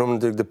 Ze noemen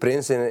natuurlijk de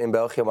prins in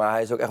België, maar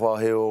hij is ook echt wel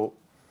heel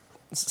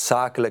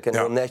zakelijk en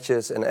heel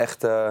netjes. En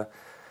echt...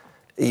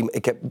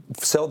 ik heb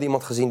zelden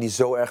iemand gezien die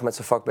zo erg met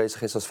zijn vak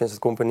bezig is als Vincent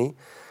Kompany.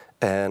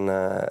 En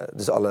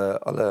dus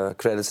alle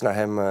credits naar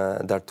hem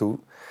daartoe.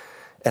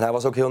 En hij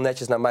was ook heel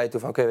netjes naar mij toe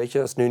van oké, weet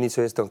je, als het nu niet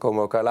zo is, dan komen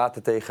we elkaar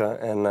later tegen.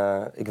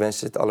 En ik wens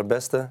je het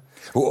allerbeste.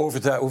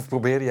 Hoe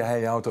probeerde hij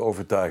jou te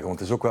overtuigen? Want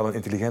het is ook wel een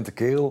intelligente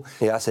kerel.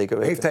 Ja, zeker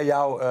weten. Heeft hij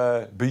jou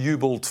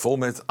bejubeld, vol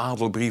met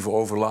adelbrieven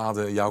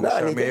overladen, jou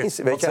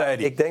gecharmeerd? Wat zei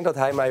hij? Ik denk dat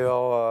hij mij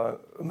wel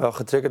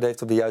getriggerd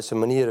heeft op de juiste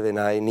manier. Waarin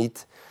hij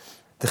niet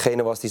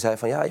degene was die zei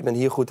van ja, je bent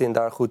hier goed in,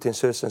 daar goed in,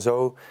 zus en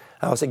zo.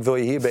 Hij was, ik wil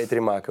je hier beter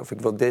in maken. Of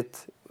ik wil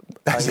dit...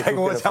 Zeg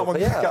gewoon wat allemaal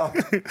niet kan.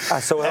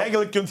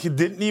 Eigenlijk kun je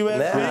dit niet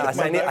weten,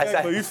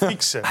 maar u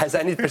fixen. Hij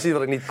zei niet precies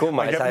wat ik niet kon,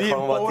 maar hij zei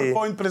gewoon wat hij... Je hebt niet een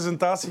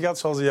PowerPoint-presentatie gehad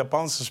zoals een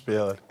Japanse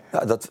speler.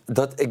 Ja,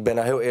 ik ben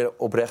daar heel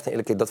oprecht en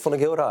eerlijk in. Dat vond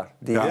ik heel raar.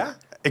 Ja?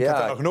 Ik heb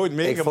dat nog nooit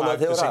meegemaakt,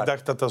 dus ik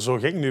dacht dat dat zo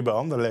ging nu bij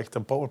Anderlecht,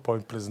 een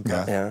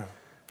PowerPoint-presentatie. Ja.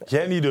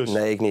 Jij niet dus?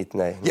 Nee, ik niet.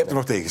 Nee. Je hebt er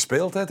nog tegen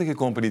gespeeld, hè, tegen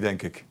Kompany,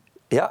 denk ik.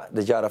 Ja,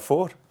 dit jaar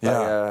daarvoor.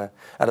 Ja.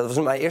 Dat was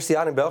mijn eerste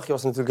jaar in België,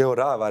 was natuurlijk heel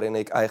raar, waarin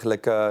ik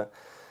eigenlijk...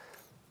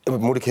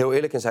 moet ik heel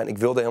eerlijk in zijn, ik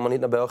wilde helemaal niet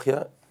naar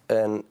België.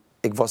 En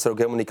ik was er ook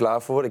helemaal niet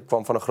klaar voor. Ik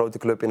kwam van een grote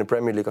club in de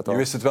Premier League. Je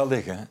wist het wel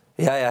liggen,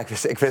 hè? Ja,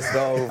 ik wist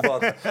wel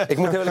wat. Ik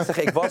moet heel eerlijk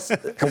zeggen,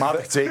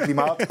 Gematigd 2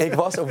 klimaat. Ik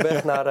was op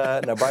weg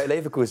naar Bayer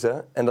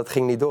Leverkusen en dat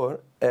ging niet door.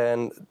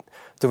 En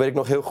toen weet ik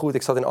nog heel goed,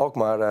 ik zat in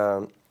Alkmaar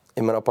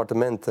in mijn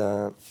appartement.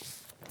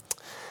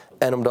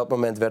 En op dat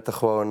moment werd er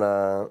gewoon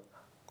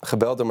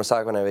gebeld door mijn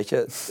zaakwaarnemer, weet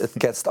je. Het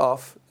ketst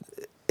af.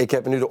 Ik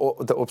heb nu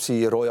de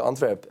optie Royal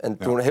Antwerp. En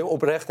toen heel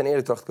oprecht en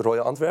eerlijk dacht ik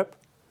Royal Antwerp.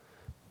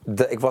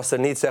 Ik was er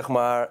niet, zeg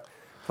maar...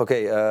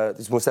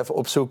 dus ik moest even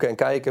opzoeken en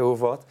kijken hoe of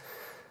wat.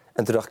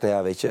 En toen dacht ik, nou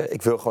ja, weet je,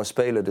 ik wil gewoon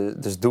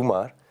spelen, dus doe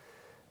maar.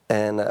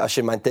 En als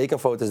je mijn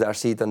tekenfoto's daar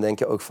ziet, dan denk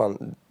je ook van...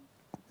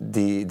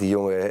 Die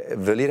jongen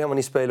wil hier helemaal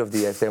niet spelen of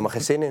die heeft helemaal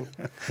geen zin in.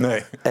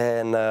 Nee.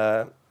 En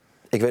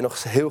ik weet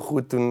nog heel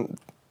goed toen,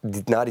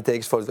 na die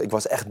tekensfoto's, ik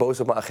was echt boos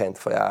op mijn agent.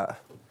 Van, ja,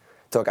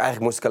 terwijl eigenlijk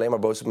moest ik alleen maar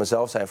boos op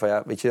mezelf zijn. Van,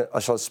 ja, weet je,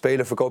 als je als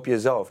speler verkoop je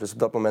jezelf. Dus op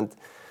dat moment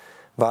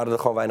waren er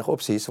gewoon weinig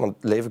opties, want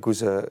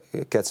Leverkusen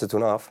ketste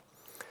toen af.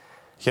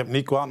 Je hebt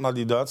niet kwaad naar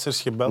die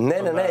Duitsers gebeld?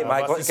 Nee,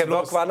 maar ik heb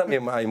wel kwaad naar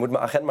meer. Maar je moet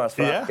mijn agent maar eens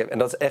vragen. Ja? En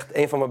dat is echt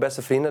een van mijn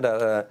beste vrienden.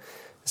 Daar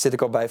zit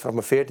ik al bij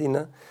vanaf mijn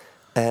 14e.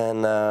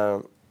 En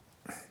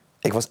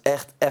ik was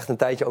echt een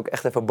tijdje ook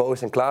echt even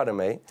boos en klaar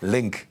ermee.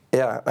 Link.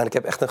 Ja, en ik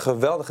heb echt een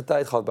geweldige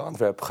tijd gehad bij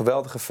Antwerpen.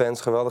 Geweldige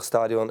fans, geweldig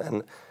stadion.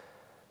 En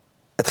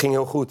het ging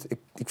heel goed.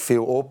 Ik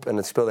viel op en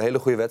het speelde hele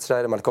goede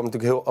wedstrijden. Maar het kwam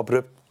natuurlijk heel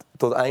abrupt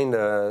tot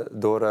einde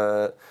door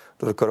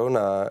de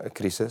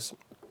coronacrisis.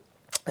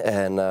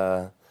 En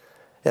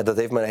dat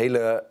heeft me een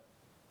hele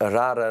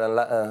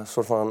rare,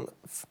 soort van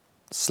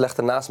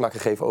slechte nasmaak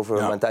gegeven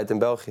over mijn tijd in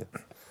België.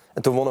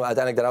 En toen wonnen we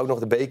uiteindelijk daar ook nog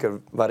de beker,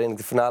 waarin ik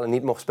de finale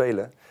niet mocht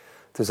spelen.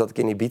 Toen zat ik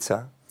in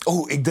Ibiza.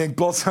 Oh, ik denk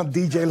plots aan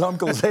DJ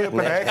Lamkelzee op een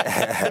hek.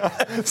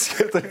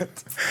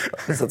 Schitterend.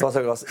 Dus dat was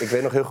ook, ik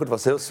weet nog heel goed, het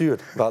was heel zuur.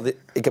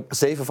 Ik heb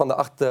 7 van de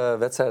 8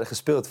 wedstrijden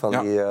gespeeld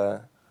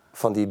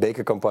van die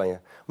bekercampagne.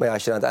 Maar ja,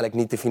 als je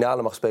uiteindelijk niet de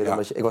finale mag spelen,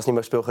 omdat ik was niet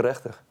meer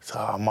speelgerechtig.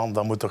 Ah man,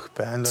 dat moet toch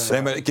pijn doen.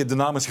 Nee, maar de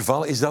naam is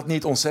gevallen. Is dat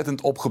niet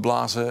ontzettend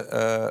opgeblazen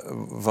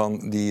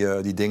van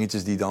die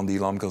dingetjes die dan die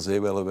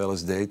Lamkelzee wel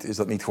eens deed? Is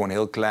dat niet gewoon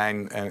heel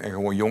klein en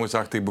gewoon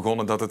jongensachtig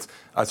begonnen dat het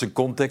uit zijn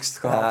context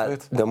gehaald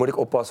werd? Daar moet ik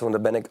oppassen,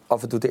 want daar ben ik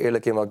af en toe te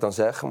eerlijk in wat ik dan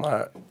zeg.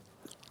 Maar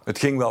het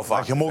ging wel vaak.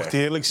 Maar je mocht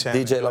eerlijk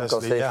zijn. DJ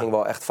Lamkelzee ging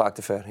wel echt vaak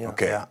te ver. Ja.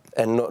 Okay. Ja.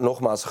 En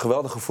nogmaals, een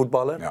geweldige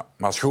voetballer. Ja,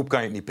 maar als groep kan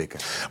je het niet pikken.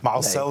 Maar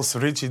als zelfs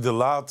Richie de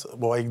Laat,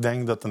 waar ik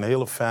denk dat een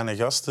hele fijne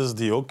gast is,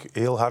 die ook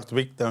heel hard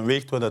wikt en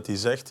weegt wat hij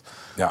zegt,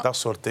 dat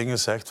soort dingen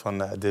zegt van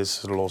dit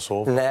is los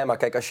over. Nee, maar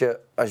kijk,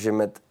 als je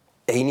met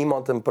één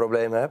iemand een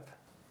probleem hebt,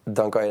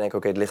 dan kan je denken,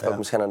 oké, het ligt ook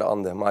misschien aan de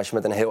ander. Maar als je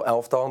met een heel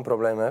elftal een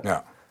probleem hebt,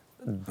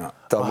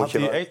 dan moet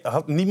je...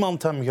 Had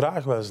niemand hem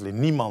graag, Wesley?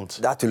 Niemand?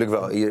 Ja, natuurlijk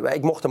wel.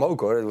 Ik mocht hem ook,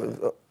 hoor.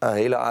 Een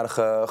hele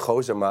aardige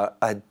gozer, maar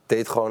hij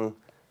deed gewoon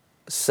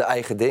zijn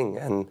eigen ding.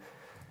 En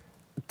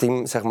het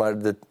team, zeg maar,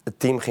 het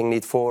team ging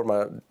niet voor,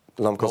 maar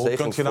Lamkelzee ging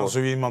voor. Hoe kun je dan zo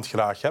iemand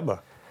graag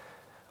hebben?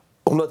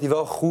 Omdat hij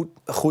wel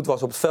goed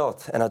was op het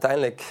veld. En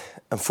uiteindelijk,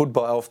 een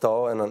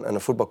voetbalelftal en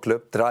een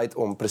voetbalclub draait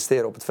om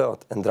presteren op het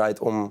veld. En draait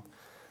om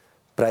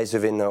prijzen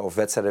winnen of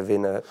wedstrijden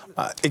winnen.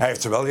 Hij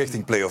heeft ze wel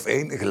richting play-off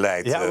 1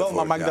 geleid. Ja, wel,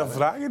 maar mag ik dan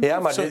vragen? Ja,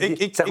 maar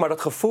zeg maar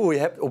dat gevoel je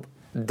hebt,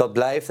 dat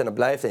blijft en dat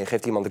blijft. En je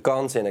geeft iemand de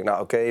kans en je denkt,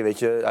 nou oké, weet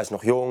je, hij is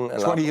nog jong. Het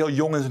is gewoon die heel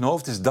jong in zijn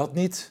hoofd, is dat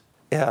niet?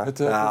 Ja,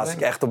 als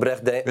ik echt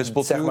oprecht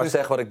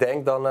zeg wat ik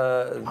denk, dan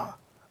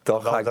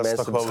ga ik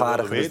mensen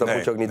beschadigen. Dus dat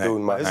moet je ook niet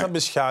doen. Maar is dat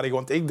beschadigd?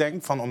 Want ik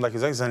denk, omdat je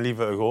zegt, zijn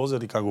lieve gozer,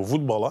 die kan goed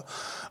voetballen.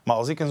 Maar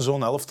als ik in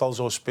zo'n elftal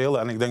zou spelen,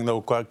 en ik denk dat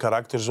we qua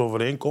karakters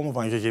overeenkomen,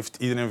 van je geeft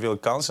iedereen veel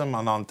kansen,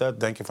 maar na een tijd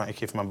denk je van, ik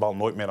geef mijn bal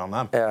nooit meer aan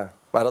hem. Ja,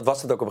 maar dat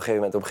was het ook op een gegeven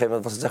moment. Op een gegeven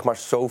moment was het zeg maar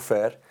zo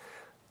ver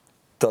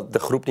dat de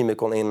groep niet meer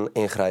kon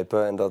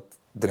ingrijpen en dat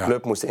de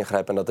club moest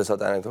ingrijpen. En dat is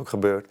uiteindelijk ook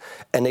gebeurd.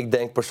 En ik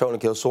denk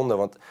persoonlijk heel zonde,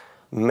 want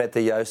met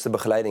de juiste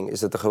begeleiding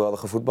is het een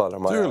geweldige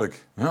voetballer. Maar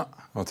tuurlijk,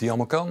 wat hij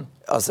allemaal kan.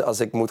 Als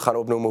ik moet gaan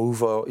opnoemen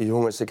hoeveel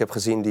jongens ik heb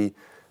gezien die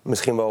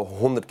misschien wel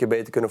 100 keer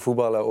beter kunnen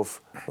voetballen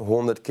of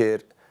 100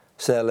 keer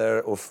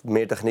sneller of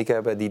meer techniek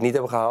hebben die het niet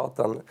hebben gehaald,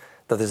 dan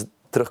dat is het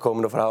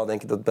terugkomende verhaal,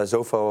 denk ik, dat bij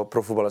zoveel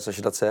profvoetballers, als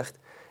je dat zegt,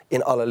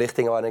 in alle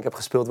lichtingen waarin ik heb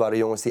gespeeld, waren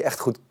jongens die echt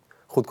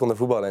goed konden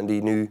voetballen en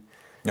die nu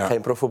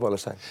geen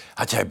profvoetballers zijn.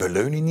 Had jij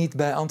Beleuni niet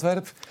bij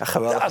Antwerpen? Ja,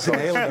 geweldig. Ja, dat is een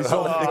heel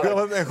bijzonder. Ik wil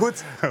het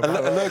goed.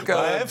 Een leuk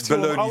hij heeft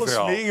gewoon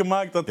alles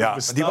meegemaakt dat er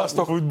bestaat. Die was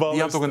toch voetballers,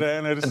 die had toch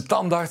trainers. een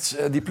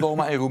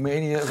tandartsdiploma in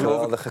Roemenië.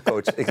 Geweldige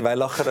coach. Wij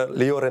lachen,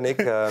 Lior en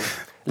ik.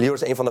 Lior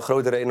is een van de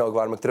grote redenen ook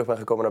waarom ik terug ben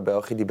gekomen naar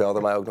België. Die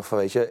belde mij ook nog van,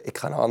 weet je, ik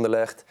ga naar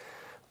Anderlecht.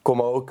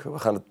 Kom ook. We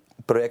gaan het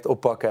project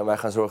oppakken en wij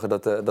gaan zorgen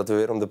dat we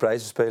weer om de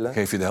prijzen spelen.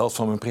 Geef je de helft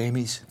van mijn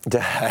premies?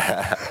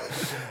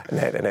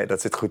 Nee,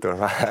 dat zit goed hoor.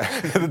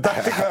 Dat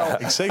dacht ik wel.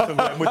 Ik zeg dat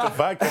wij moeten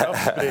vaker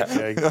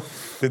afspreken.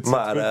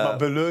 Maar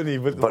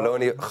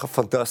Beleuni,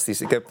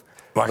 fantastisch.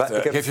 Wacht,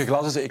 geef je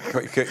glas eens.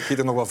 Ik giet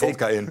er nog wel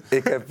vodka in.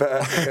 Ik heb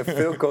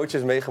veel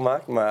coaches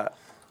meegemaakt, maar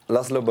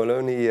Laszlo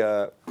Beleuni,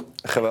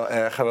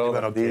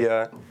 geweldig.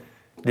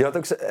 Die had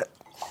ook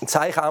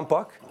zijn eigen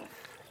aanpak.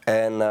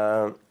 En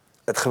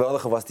het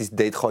geweldige was, die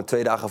deed gewoon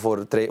 2 dagen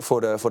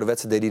voor de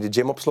wedstrijd deed hij de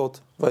gym op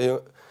slot.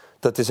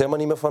 Dat is helemaal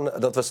niet meer van...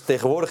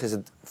 Tegenwoordig is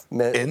het...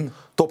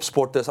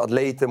 Topsporters,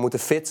 atleten moeten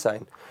fit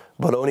zijn.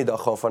 Balloni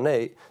dacht gewoon van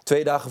nee,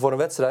 2 dagen voor een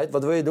wedstrijd,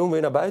 wat wil je doen? Wil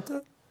je naar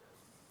buiten?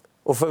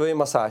 Of wil je een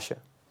massage?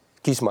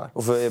 Kies maar.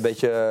 Of wil je een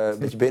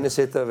beetje binnen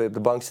zitten, wil je op de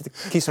bank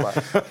zitten? Kies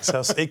maar.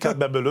 Zelfs ik had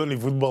bij Balloni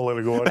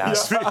voetballer geworden.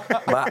 Ja,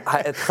 maar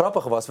het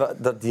grappige was,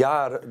 dat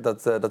jaar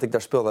dat ik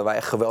daar speelde, wij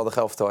echt geweldig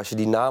elftal. Als je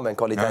die namen en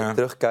kwaliteit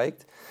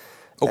terugkijkt.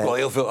 Ook wel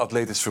heel veel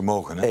atletisch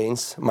vermogen. Hè?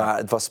 Eens, maar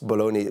het was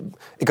Balloni.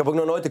 Ik heb ook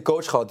nog nooit een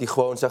coach gehad die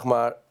gewoon zeg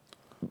maar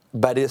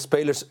bij de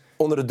spelers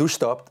onder de douche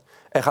stapt.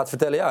 En gaat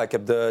vertellen, ja, ik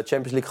heb de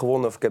Champions League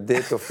gewonnen of ik heb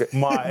dit. Of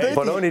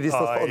Balloni die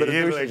stond onder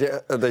de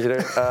douche.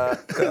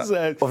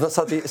 Of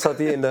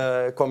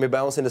dan kwam je bij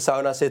ons in de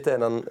sauna zitten en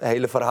dan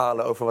hele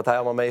verhalen over wat hij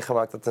allemaal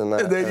meegemaakt had. En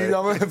deed hij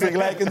dan een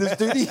vergelijkende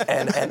studie.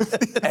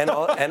 En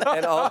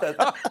altijd,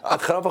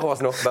 het grappige was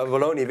nog, bij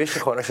Balloni wist je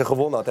gewoon als je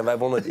gewonnen had. En wij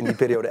wonnen in die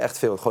periode echt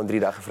veel. Gewoon 3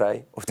 dagen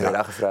vrij of 2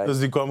 dagen vrij. Dus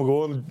die kwam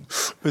gewoon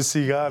een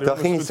sigaar.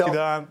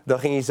 Dan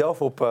ging hij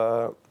zelf op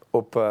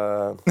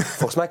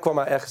volgens mij kwam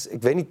hij ergens,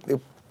 ik weet niet...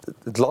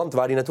 Het land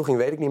waar hij naartoe ging,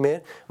 weet ik niet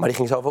meer. Maar die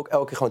ging zelf ook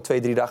elke keer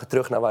gewoon 2-3 dagen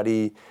terug naar waar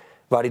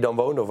hij dan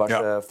woonde. Of waar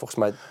ze volgens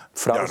mij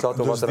vrouw zat of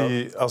dus wat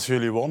dan ook. Als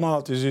jullie wonnen,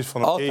 had hij zoiets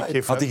van... Oké,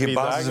 geef had hij geen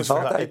basis?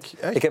 Altijd.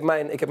 Ik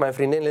heb mijn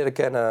vriendin leren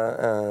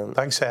kennen...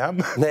 Dankzij hem?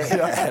 Nee.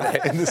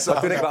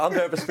 Maar toen ik bij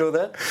Antwerpen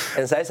speelde.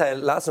 En zij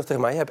zei laatst nog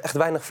tegen mij, je hebt echt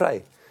weinig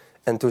vrij.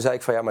 En toen zei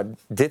ik van ja, maar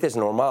dit is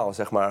normaal,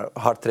 zeg maar.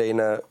 Hard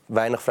trainen,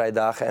 weinig vrije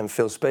dagen en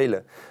veel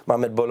spelen. Maar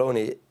met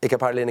Balloni, ik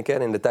heb haar leren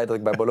kennen in de tijd dat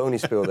ik bij Balloni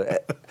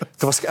speelde.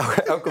 Toen was ik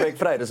elke week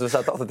vrij, dus we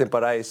zaten altijd in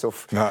Parijs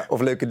of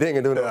leuke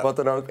dingen doen of wat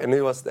dan ook. En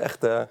nu was het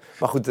echt...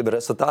 maar goed, de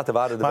resultaten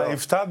waren er wel. Maar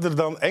heeft dat er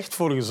dan echt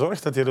voor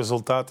gezorgd dat die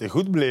resultaten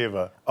goed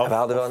bleven? We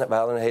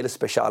hadden een hele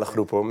speciale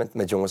groep hoor,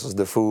 met jongens als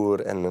De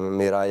Voer en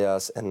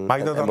Mirallas en Mag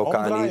ik dat dan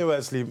Bocani. omdraaien,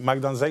 Wesley? Mag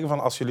ik dan zeggen van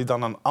als jullie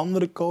dan een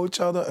andere coach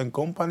hadden, een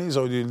compagnie,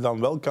 zouden jullie dan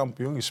wel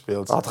kampioen gespeeld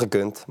zijn? Had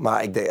gekund,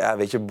 maar ik denk, ja,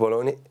 weet je,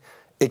 Balloni...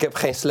 Ik heb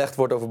geen slecht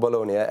woord over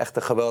Balloni, hè. Echt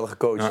een geweldige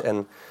coach.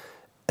 Ja.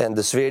 En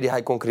de sfeer die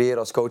hij kon creëren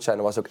als coach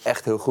zijn, was ook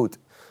echt heel goed.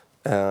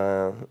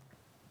 En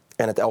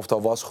het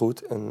elftal was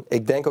goed. En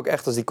ik denk ook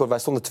echt, wij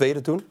stonden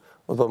tweede toen.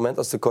 Op het moment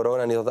als de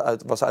corona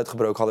niet was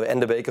uitgebroken, hadden we en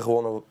de beker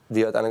gewonnen.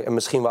 Die uiteindelijk, en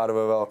misschien waren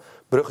we wel...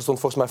 Brugge stond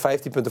volgens mij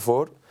 15 punten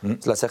voor.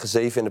 Dus laat zeggen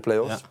 7 in de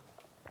play-offs.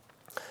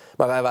 Ja.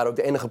 Maar wij waren ook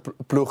de enige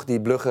ploeg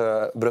die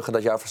Brugge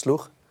dat jaar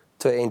versloeg.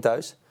 2-1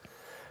 thuis.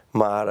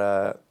 Maar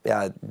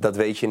ja, dat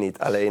weet je niet.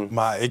 Alleen...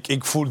 Maar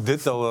ik voel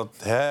dit al. Dat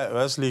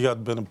Wesley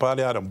gaat binnen een paar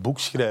jaar een boek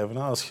schrijven.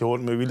 Hè? Als je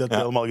hoort met wie dat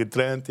hij allemaal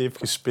getraind heeft,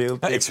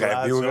 gespeeld heeft. Ik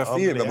schrijf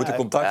biografieën, we moeten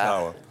contact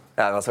houden.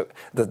 Ja,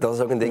 dat was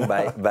ook een ding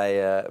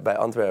bij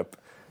Antwerpen.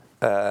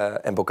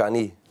 En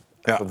Bocani.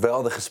 Ja.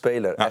 Geweldige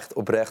speler, echt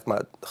oprecht.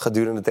 Maar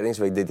gedurende de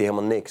trainingsweek deed hij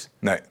helemaal niks.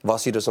 Nee.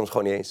 Was hij er soms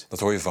gewoon niet eens. Dat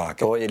hoor je vaak.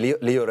 Dan hoor je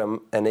Lior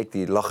en ik,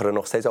 die lachen er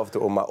nog steeds af en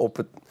toe om. Maar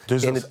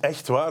dus het is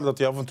echt waar dat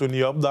hij af en toe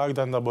niet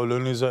opdaagde en dat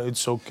Balloni zei, het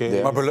is oké.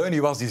 Ja. Maar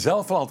Balloni was die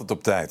zelf wel altijd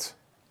op tijd?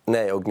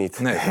 Nee, ook niet.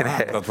 Nee,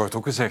 dat wordt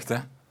ook gezegd, hè?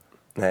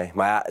 Nee,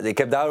 maar ja, ik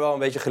heb daar wel een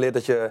beetje geleerd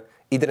dat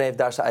iedereen heeft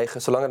daar zijn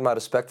eigen... Zolang het maar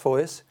respectvol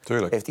is,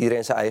 tuurlijk. Heeft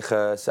iedereen zijn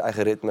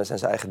eigen ritmes en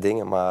zijn eigen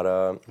dingen. Maar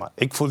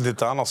ik voel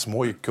dit aan als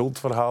mooie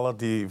cultverhalen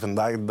die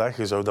vandaag de dag,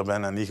 je zou dat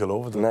bijna niet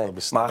geloven. Dat dat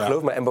bestaat. Maar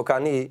geloof me, en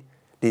Bocani,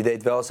 die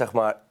deed wel zeg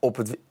maar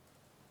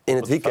in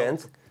het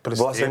weekend...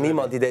 was er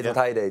niemand die deed wat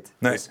hij deed.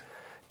 Nee. Dus,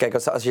 kijk,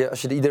 als je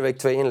er iedere week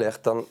 2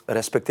 inlegt, dan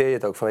respecteer je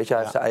het ook. Van, weet je,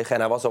 hij heeft zijn eigen...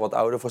 En hij was al wat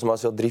ouder, volgens mij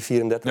was hij al 3,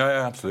 34.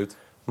 Ja, absoluut.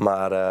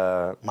 Maar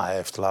hij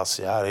heeft de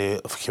laatste jaren een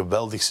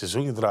geweldig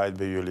seizoen gedraaid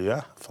bij jullie. Hè?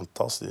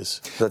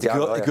 Fantastisch.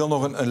 Ik wil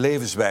nog een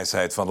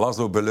levenswijsheid van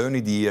Laszlo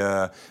Balloni. We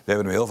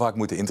hebben hem heel vavaak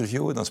moeten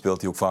interviewen. Dan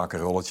speelt hij ook vaak een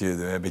rolletje,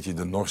 een beetje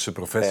de Norse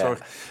professor.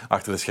 Ja.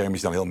 Achter de scherm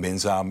is hij dan heel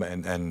minzaam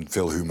en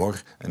veel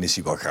humor. En is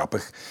hij wel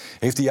grappig.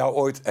 Heeft hij jou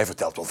ooit... Hij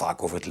vertelt wel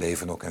vaak over het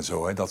leven ook en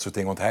zo. Hè, dat soort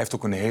dingen. Want hij heeft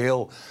ook een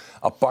heel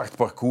apart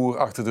parcours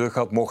achter de rug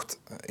gehad. Mocht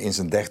in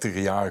zijn 30e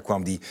jaren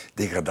kwam hij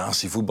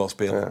degradatievoetbal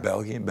spelen in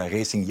België. Bij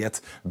Racing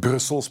Jet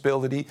Brussel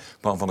speelde hij.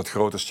 Kwam van het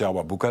grote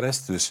Steaua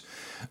Boekarest. Dus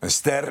een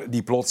ster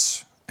die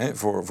plots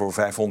voor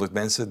 500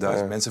 mensen,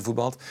 1000 mensen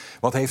voetbalt.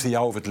 Wat heeft hij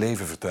jou over het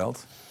leven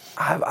verteld?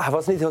 Hij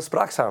was niet heel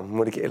spraakzaam,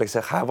 moet ik eerlijk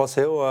zeggen.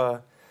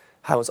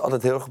 Hij was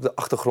altijd heel erg op de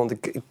achtergrond.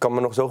 Ik kan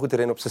me nog zo goed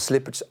herinneren op zijn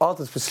slippertjes.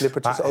 Altijd op zijn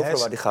slippertjes, overal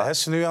waar hij gaat. Hij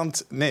is nu aan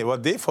het... Nee,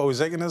 wat Dave wou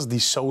zeggen is die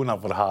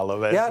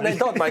sauna-verhalen. Ja, nee,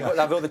 dat. Maar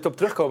daar wilde ik op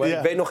terugkomen. Ja.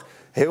 Ik weet nog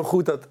heel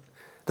goed dat...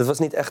 Dat was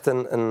niet echt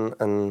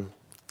een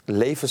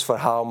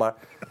levensverhaal, maar...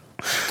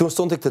 Toen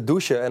stond ik te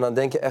douchen en dan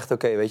denk je echt...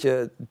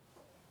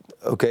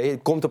 Oké,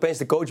 komt opeens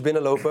de coach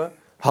binnenlopen,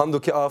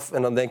 handdoekje af...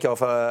 En dan denk je af,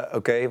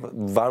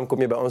 waarom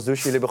kom je bij ons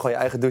douchen? Jullie hebben gewoon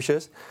je eigen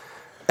douches.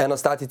 En dan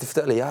staat hij te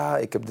vertellen, ja,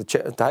 hij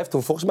heeft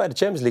toen volgens mij de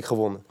Champions League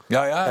gewonnen.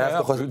 Hij heeft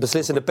toch een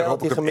beslissende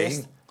penalty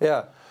gemist.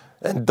 Ja.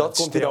 En dat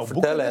komt hij dan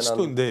vertellen. En dan...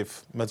 toen, Dave?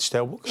 Met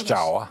Steaua?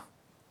 Steaua.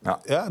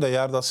 Ja, dat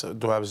jaar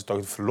toen hebben ze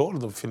toch verloren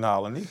de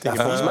finale, niet? Tegen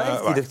Volgens mij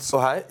heeft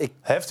hij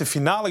heeft de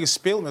finale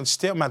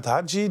gespeeld met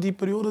Hadji die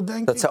periode, denk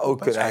ik. Dat zou ook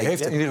kunnen. Hij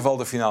heeft in ieder geval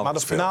de finale Maar de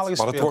gespeeld. finale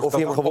gespeeld. Of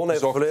hij hem gewonnen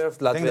heeft of verloren heeft,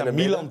 Ik laten denk we dat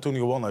Milan toen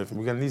gewonnen heeft.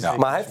 We gaan niet zeggen.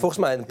 Maar hij heeft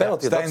volgens mij een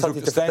penalty. dat zat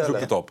hij te Stijn zoekt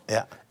vertellen. het op.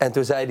 Ja. En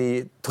toen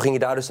ging hij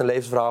daar dus een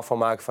levensverhaal van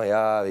maken van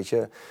ja, weet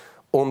je,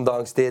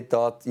 ondanks dit,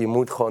 dat, je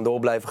moet gewoon door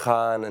blijven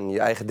gaan en je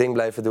eigen ding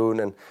blijven doen.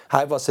 En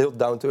hij was heel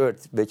down to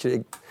earth. Weet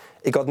je,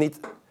 ik had niet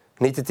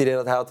het idee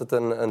dat hij altijd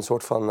een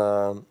soort van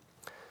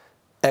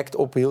act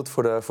ophield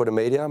voor de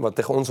media. Want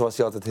tegen ons was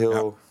hij altijd heel...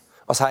 Ja.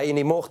 Als hij je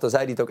niet mocht, dan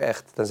zei hij het ook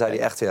echt. Dan zei hij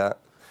echt, ja...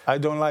 I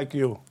don't like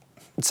you.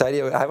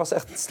 Hij was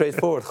echt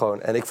straightforward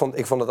gewoon. En ik vond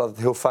het altijd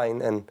heel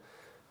fijn. En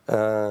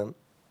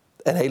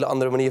een hele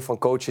andere manier van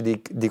coachen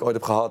die ik ooit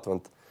heb gehad.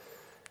 Want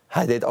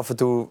hij deed af en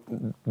toe...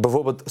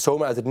 Bijvoorbeeld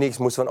zomaar uit het niks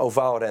moesten we een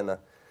ovaal rennen.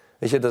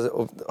 Weet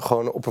je,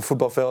 gewoon op een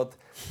voetbalveld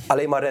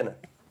alleen maar rennen.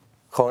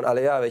 Gewoon,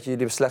 weet je, jullie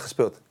hebben slecht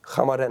gespeeld.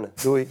 Ga maar rennen.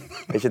 Doei.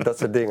 Weet je, dat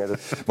soort dingen.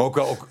 Maar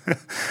ook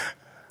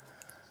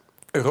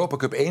Europa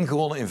Cup 1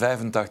 gewonnen in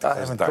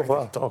 85.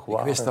 Toch wel.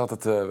 Ik wist dat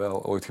het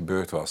wel ooit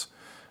gebeurd was.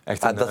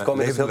 Echt dat kwam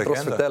ik dus heel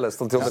trots vertellen.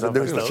 Stond heel met de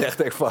nieuws. Dat je echt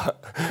denkt van...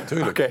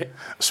 Tuurlijk. Okay.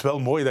 Het is wel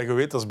mooi dat je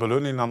weet als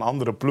Beleuning naar een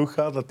andere ploeg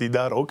gaat, dat die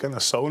daar ook in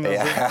een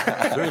sauna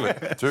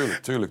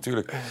zit.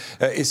 Tuurlijk.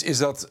 Is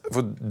dat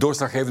voor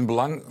doorslaggevend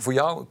belang voor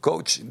jou,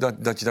 coach?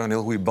 Dat je daar een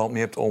heel goede band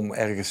mee hebt om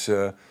ergens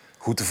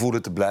goed te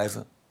voelen, te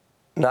blijven?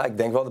 Nou, ik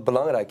denk wel dat het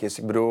belangrijk is.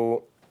 Ik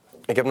bedoel,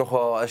 ik heb nog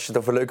wel, als je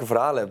het over leuke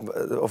verhalen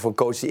hebt, of een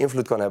coach die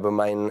invloed kan hebben,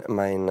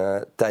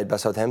 mijn tijd bij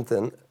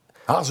Southampton.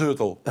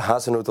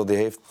 Hazenhüttl, die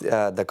heeft,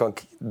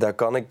 daar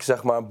kan ik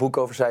zeg maar een boek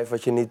over schrijven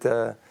wat je niet...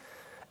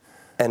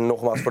 En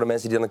nogmaals, voor de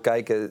mensen die dan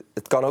kijken,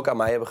 het kan ook aan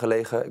mij hebben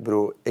gelegen. Ik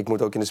bedoel, ik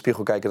moet ook in de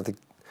spiegel kijken dat ik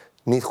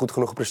niet goed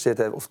genoeg gepresteerd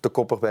heb, of te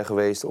koppig ben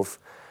geweest, of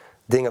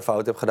dingen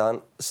fout heb gedaan.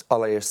 Dat is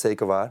allereerst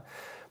zeker waar.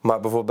 Maar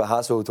bijvoorbeeld bij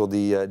Hazenhüttl,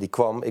 die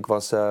kwam, ik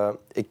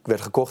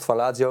werd gekocht van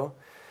Lazio.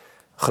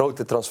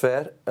 Grote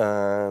transfer.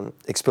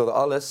 Ik speelde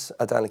alles.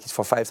 Uiteindelijk iets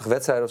van 50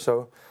 wedstrijden of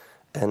zo.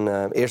 En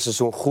eerste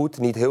seizoen goed,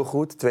 niet heel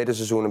goed. Tweede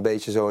seizoen een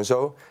beetje zo en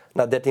zo.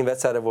 Na 13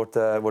 wedstrijden wordt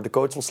de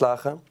coach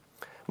ontslagen.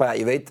 Maar ja,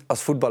 je weet,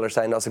 als voetballer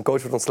zijn, als een coach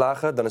wordt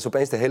ontslagen, dan is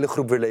opeens de hele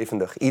groep weer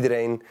levendig.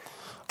 Iedereen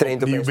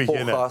traint opeens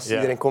vol gas. Ja.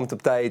 Iedereen komt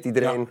op tijd.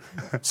 Iedereen...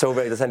 Ja. Zo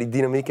weet je, dat zijn die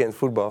dynamieken in het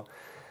voetbal.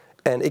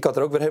 En ik had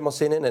er ook weer helemaal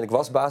zin in. En ik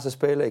was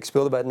basisspeler. Ik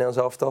speelde bij het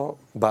Nederlands elftal.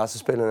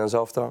 Basisspeler in het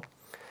Nederlands elftal.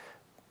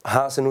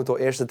 Hazenhüttl,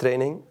 eerste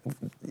training.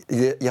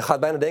 Je gaat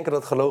bijna denken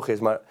dat het gelogen is,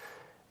 maar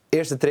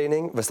eerste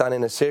training, we staan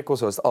in een cirkel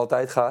zoals het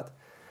altijd gaat.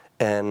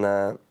 En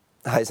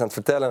hij is aan het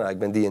vertellen, nou, ik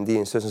ben die en die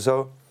en zus en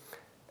zo.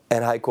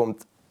 En hij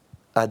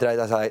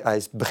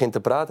begint te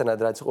praten en hij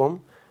draait zich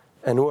om.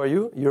 And who are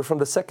you? You're from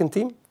the second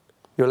team?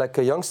 You're like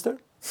a youngster?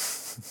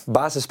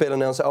 Basisspeler in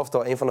Nederlands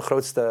elftal, een van de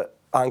grootste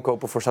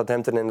aankopen voor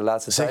Southampton in de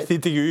laatste tijd. Zegt hij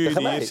tegen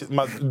u,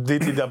 maar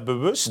deed hij dat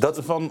bewust?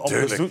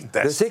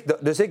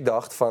 Dus ik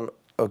dacht van,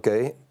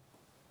 oké.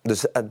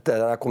 Dus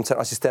daarna komt zijn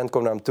assistent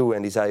naar hem toe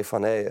en die zei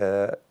van...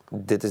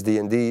 dit is die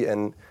en die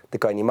en dat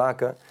kan je niet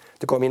maken.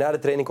 Toen kwam hij na de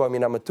training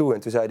naar me toe en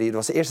toen zei hij... Het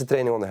was de eerste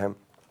training onder hem.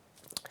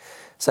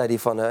 Zei hij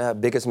van,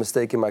 biggest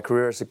mistake in my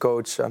career as a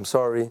coach, I'm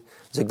sorry.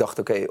 Dus ik dacht,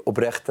 oké,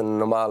 oprecht een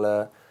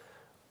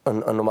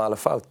normale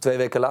fout. 2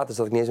 weken later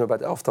zat ik niet eens meer bij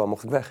het elftal,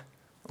 mocht ik weg.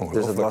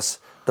 Dus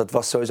dat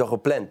was sowieso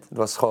gepland. Het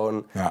was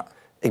gewoon... Ja.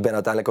 Ik ben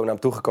uiteindelijk ook naar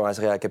hem toegekomen.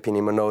 Hij zei, ik heb je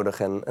niet meer nodig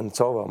en het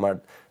zal wel. Maar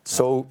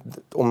zo,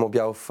 om op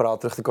jouw verhaal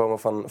terug te komen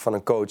van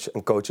een coach.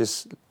 Een coach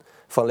is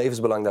van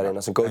levensbelang daarin.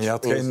 Als een coach en je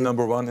had geen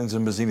number one in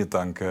zijn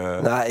benzinetank?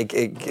 Nou,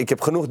 ik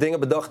heb genoeg dingen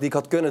bedacht die ik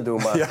had kunnen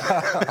doen.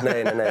 Maar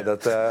nee.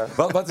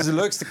 Wat is de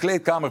leukste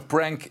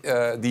kleedkamerprank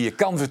die je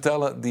kan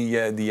vertellen, die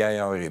jij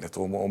jou herinnert?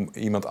 Om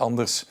iemand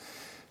anders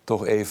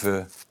toch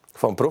even...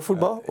 Van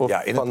profvoetbal? Of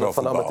van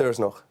de amateurs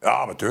nog?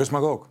 Ja, amateurs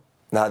mag ook.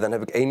 Nou, dan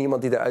heb ik 1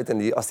 iemand die eruit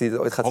en als die het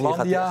ooit gaat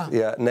Hollandia?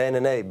 zien... Gaat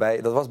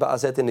nee. Dat was bij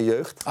AZ in de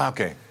jeugd. Ah,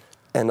 oké.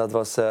 En dat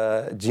was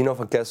Gino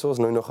van Kessel, is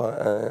nu nog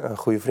een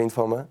goede vriend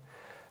van me.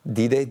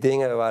 Die deed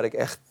dingen waar ik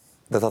echt...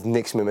 Dat had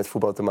niks meer met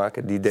voetbal te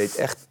maken. Die deed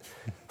echt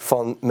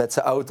met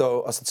zijn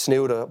auto, als het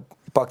sneeuwde...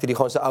 pakte hij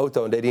gewoon zijn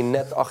auto en deed hij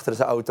net achter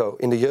zijn auto.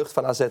 In de jeugd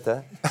van AZ, hè.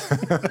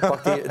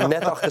 Pakte hij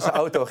net achter zijn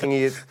auto,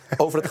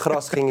 over het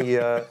gras ging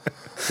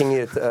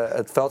hij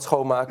het veld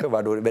schoonmaken.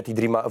 Waardoor werd hij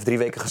 3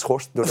 weken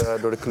geschorst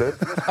door de club.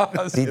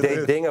 Die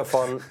deed dingen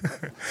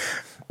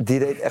die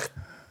deed echt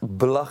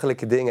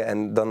belachelijke dingen.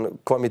 En dan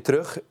kwam je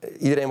terug,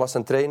 iedereen was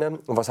aan het trainen.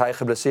 Dan was hij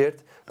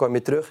geblesseerd, kwam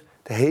je terug.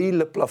 Het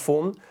hele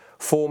plafond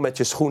vol met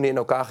je schoenen in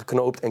elkaar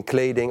geknoopt en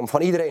kleding.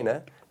 Van iedereen, hè.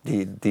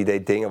 Die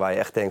deed dingen waar je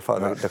echt denkt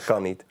van, dat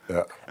kan niet.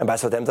 Ja. En bij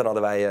Southampton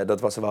hadden wij,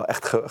 dat was wel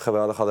echt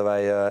geweldig, hadden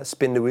wij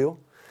spin the wheel.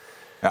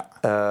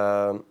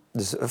 Ja.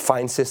 Dus een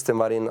fine system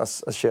waarin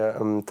als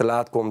je te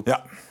laat komt,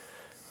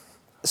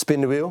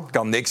 spin the wheel.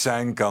 Kan niks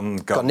zijn,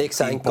 kan niks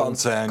zijn, kan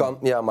zijn.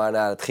 Ja, maar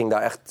het ging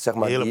daar echt, zeg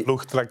maar... De hele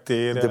ploeg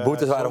trakteren. De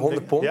boetes waren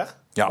 100 pond,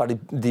 maar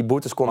die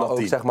boetes konden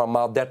ook, zeg maar,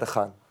 maal 30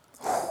 gaan.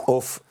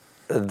 Of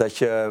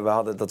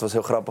dat was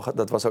heel grappig,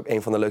 dat was ook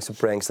een van de leukste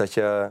pranks, dat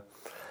je...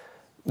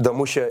 dan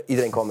moest je...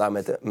 Iedereen kwam daar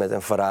met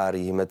een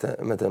Ferrari,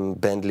 met een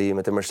Bentley,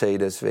 met een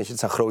Mercedes. Weet je, het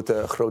zijn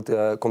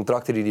grote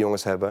contracten die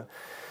jongens hebben.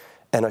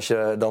 En als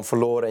je dan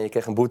verloor en je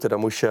kreeg een boete, dan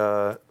moest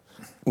je...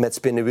 Met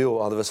Spin the Wheel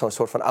hadden we zo'n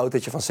soort van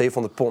autootje van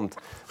 700 pond.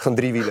 Zo'n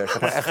driewieler,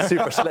 zeg maar, echt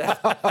super slecht.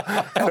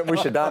 En dan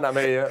moest je daarna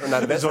mee naar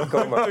de wedstrijd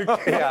komen.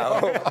 Ja,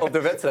 op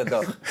de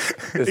wedstrijddag.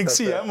 Dus ik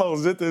zie hem al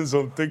zitten in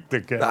zo'n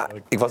tuk-tuk. Nou,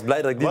 ik was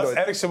blij dat ik die Wat is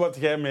het ergste wat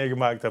jij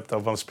meegemaakt hebt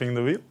dan van Spin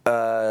the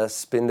Wheel?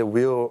 Spin the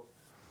Wheel...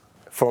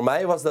 Voor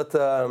mij was dat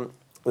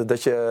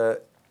je...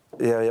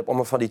 Ja, je hebt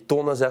allemaal van die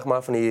tonnen, zeg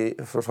maar,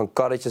 van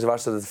karretjes waar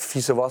ze het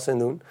vieze was in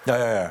doen.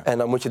 Ja. En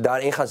dan moet je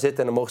daarin gaan zitten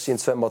en dan mogen ze je in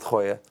het zwembad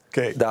gooien.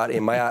 Okay.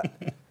 Daarin. Maar ja,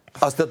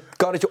 als dat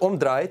karretje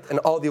omdraait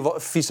en al die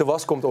vieze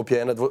was komt op je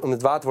en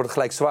het water wordt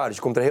gelijk zwaar, dus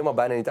je komt er helemaal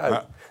bijna niet uit.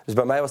 Ja. Dus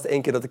bij mij was het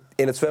 1 keer dat ik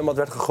in het zwembad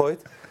werd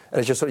gegooid.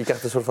 En je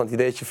krijgt een soort van het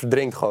idee dat je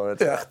verdrinkt gewoon.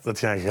 Dat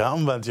je aan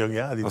gaan bent, jong.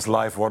 Ja, dat was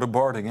live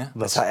waterboarding, hè?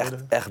 Dat is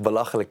echt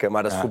belachelijk,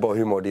 maar dat is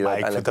voetbalhumor. Maar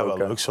ik vind dat wel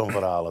leuk, zo'n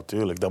verhaal,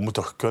 natuurlijk. Dat moet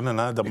toch kunnen,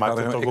 hè? Dat maakt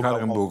het toch ik ga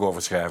er een boek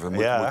over schrijven.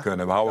 Dat moet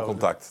kunnen. We houden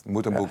contact. Er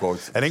moet een boek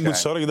ooit en ik moet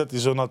zorgen dat hij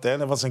zo aan het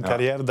einde van zijn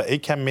carrière, dat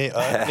ik hem mee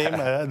uitneem,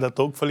 hè, dat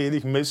ook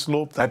volledig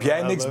misloopt. Heb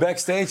jij niks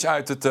backstage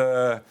uit het...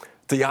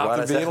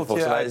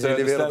 theaterwereldje, uit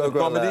de wereld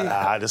comedy?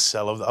 Ja, dat is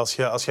hetzelfde.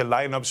 Als je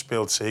line-up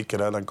speelt,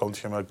 zeker. Hè, dan kom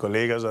je met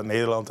collega's uit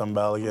Nederland en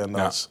België. En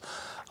dat is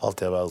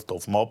altijd wel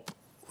tof. Maar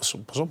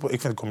pas op,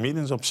 ik vind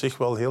comedians op zich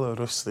wel heel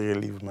rustige,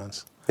 lieve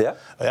mensen. Ja?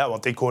 Ja,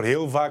 want ik hoor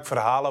heel vaak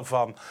verhalen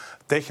van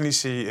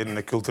technici in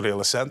de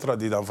culturele centra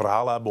die dan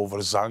verhalen hebben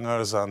over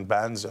zangers en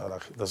bands. Ja,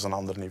 dat is een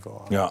ander niveau.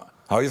 Ja.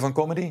 Hou je van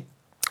comedy?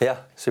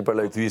 Ja,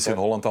 superleuk. Wie is in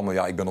Holland allemaal?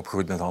 Ja, ik ben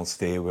opgegroeid met Hans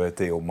Theeuwen,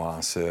 Theo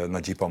Maas,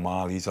 Najib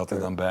Amali zat er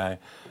dan bij.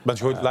 Ben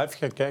je ooit live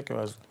gaan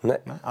kijken? Nee.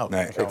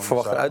 Nee. Ik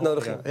verwacht een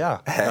uitnodiging.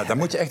 Ja. Dat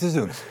moet je echt eens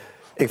doen.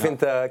 Ik vind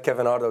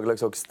Kevin Hart ook leuk,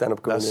 zo ook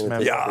stand-up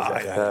comedy.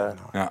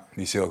 Ja,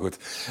 die is heel goed.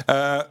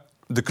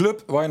 De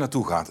club waar je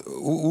naartoe gaat,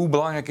 hoe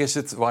belangrijk is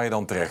het waar je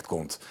dan terecht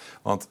komt?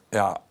 Want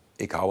ja,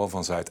 ik hou wel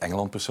van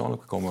Zuid-Engeland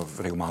persoonlijk. We komen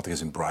regelmatig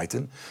eens in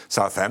Brighton.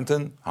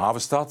 Southampton,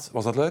 havenstad,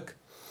 was dat leuk?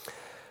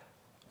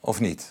 Of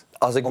niet?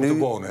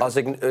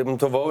 Om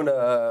te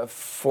wonen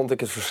vond ik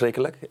het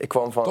verschrikkelijk. Ik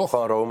kwam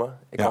van Rome.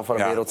 Ik kwam van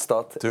een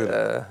wereldstad.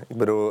 Ik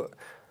bedoel,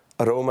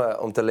 Rome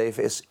om te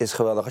leven is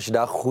geweldig. Als je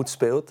daar goed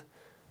speelt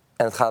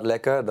en het gaat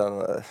lekker, dan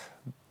kan je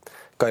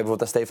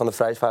bijvoorbeeld aan Stefan de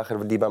Vrij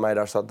vragen, die bij mij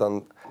daar zat,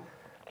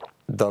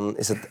 dan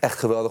is het echt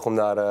geweldig om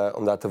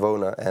daar te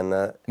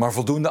wonen. Maar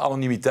voldoende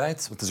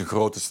anonimiteit? Want het is een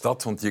grote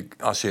stad. Want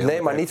als je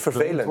nee, maar niet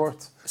vervelend.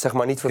 Wordt... Zeg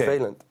maar niet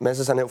vervelend.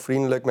 Mensen zijn heel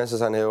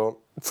vriendelijk.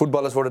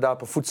 Voetballers worden daar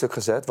op een voetstuk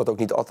gezet. Wat ook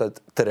niet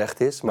altijd terecht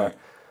is. Maar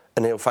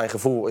een heel fijn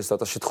gevoel is dat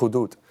als je het goed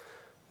doet.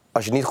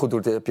 Als je het niet goed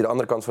doet, heb je de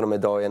andere kant van de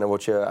medaille. En dan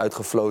word je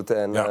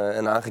uitgefloten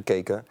en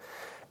aangekeken.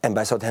 En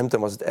bij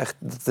Southampton was het echt...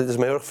 Het is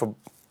me heel erg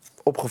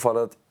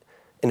opgevallen. Dat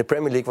in de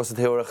Premier League was het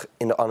heel erg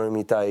in de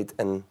anonimiteit.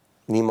 En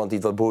niemand die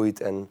het wat boeit.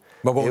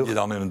 Maar woonde je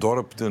dan in een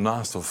dorp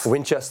ernaast? Of?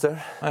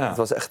 Winchester. Het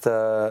was echt...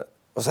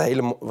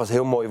 was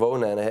heel mooi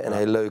wonen en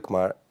heel leuk.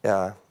 Maar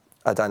ja,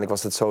 uiteindelijk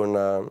was het zo'n...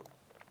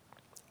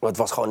 het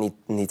was gewoon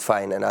niet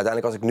fijn. En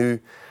uiteindelijk als ik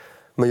nu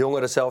mijn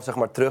jongeren zelf zeg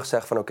maar terug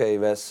zeg van... Oké,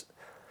 Wes,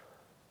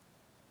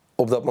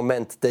 op dat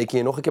moment teken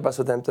je nog een keer bij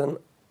Southampton.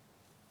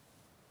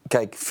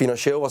 Kijk,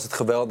 financieel was het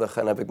geweldig.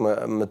 En heb ik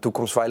mijn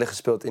toekomst veilig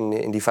gespeeld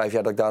in die 5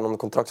 jaar dat ik daar onder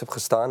contract heb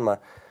gestaan. Maar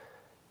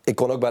ik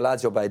kon ook bij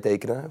Lazio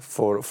bijtekenen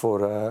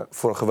voor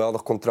een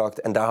geweldig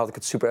contract. En daar had ik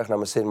het super erg naar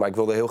mijn zin. Maar ik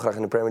wilde heel graag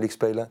in de Premier League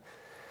spelen.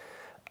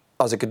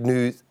 Als ik het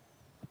nu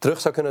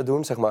terug zou kunnen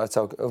doen, zeg maar, het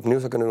zou ik opnieuw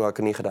zou kunnen doen, had ik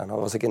het niet gedaan. Dan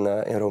was ik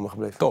in Rome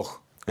gebleven.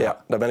 Toch?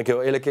 Ja, daar ben ik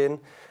heel eerlijk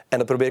in. En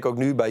dat probeer ik ook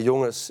nu bij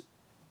jongens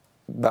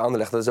bij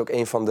Anderlecht. Dat is ook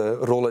een van de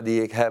rollen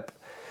die ik heb.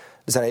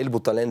 Er zijn een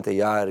heleboel talenten.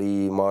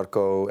 Jari,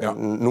 Marco,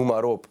 en noem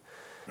maar op.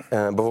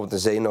 Bijvoorbeeld een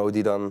Zeno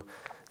die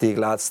ik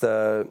laatst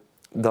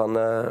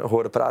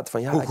hoorde praten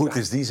van... Ja, hoe goed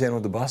is die, Zeno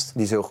de Bast?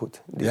 Die is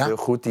heel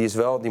goed.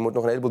 Die moet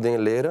nog een heleboel dingen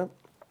leren.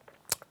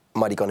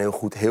 Maar die kan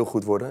heel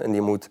goed worden. En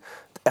die moet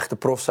echte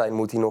prof zijn,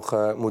 moet hij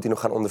nog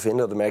gaan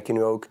ondervinden. Dat merk je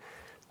nu ook.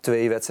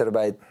 2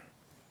 wedstrijden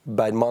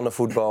bij het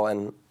mannenvoetbal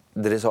en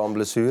er is al een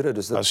blessure.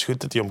 Dus dat is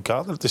goed dat hij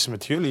omkadert. Het is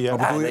met jullie.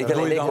 Ja.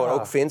 Ik hoor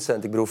ook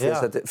Vincent. Ik bedoel,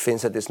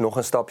 Vincent is nog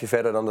een stapje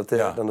verder dan dat.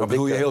 Maar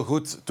bedoel je heel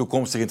goed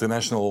toekomstig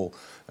international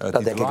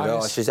dat denk ik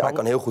wel. Hij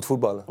kan heel goed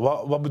voetballen.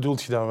 Wat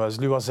bedoelt je dan,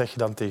 Wesley? Wat zeg je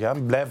dan tegen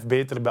hem? Blijf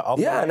beter bij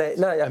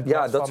anderen.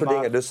 Ja, dat soort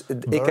dingen. Dus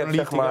ik heb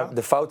zeg maar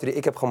de fouten die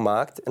ik heb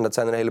gemaakt, en dat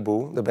zijn er een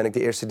heleboel. Dan ben ik de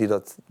eerste die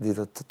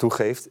dat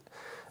toegeeft.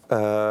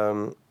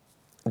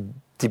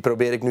 Die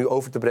probeer ik nu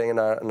over te brengen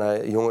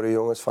naar jongere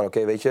jongens. Van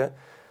oké, weet je,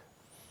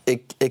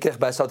 ik kreeg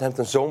bij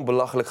Southampton zo'n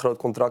belachelijk groot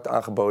contract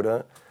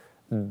aangeboden.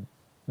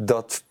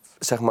 Dat,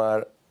 zeg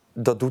maar,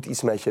 dat doet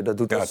iets met je. Dat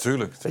doet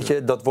tuurlijk. Weet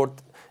je,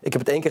 ik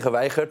heb het 1 keer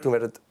geweigerd, toen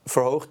werd het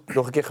verhoogd.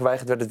 Nog een keer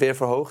geweigerd, werd het weer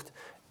verhoogd.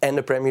 En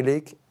de Premier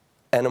League.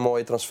 En een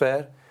mooie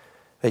transfer.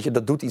 Weet je,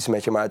 dat doet iets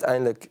met je, maar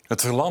uiteindelijk...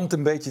 Het verlamt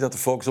een beetje dat de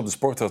focus op de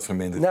sport wordt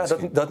verminderd.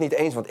 Nou, dat niet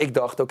eens, want ik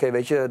dacht, oké,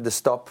 weet je, de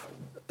stap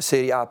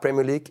Serie A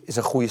Premier League is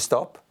een goede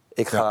stap.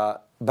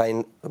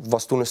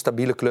 Was toen een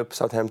stabiele club,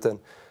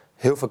 Southampton.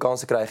 heel veel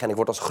kansen krijgen en ik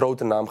word als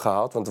grote naam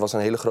gehaald. Want het was een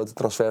hele grote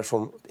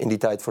transfersom in die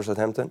tijd voor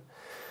Southampton.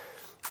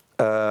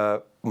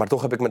 Maar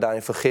toch heb ik me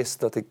daarin vergist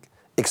dat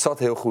ik zat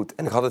heel goed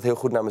en ik had het heel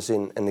goed naar mijn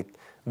zin. En ik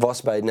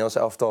was bij het Nederlands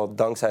elftal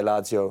dankzij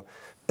Lazio.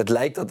 Het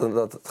lijkt dat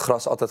het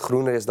gras altijd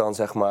groener is dan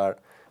zeg maar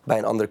bij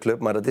een andere club,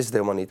 maar dat is het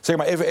helemaal niet. Zeg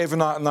maar even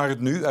naar het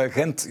nu.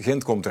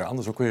 Gent komt eraan,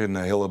 dat is ook weer een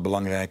hele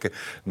belangrijke,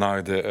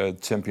 naar de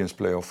Champions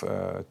Playoff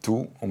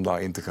toe, om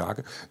daarin te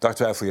geraken. Daar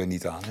twijfel je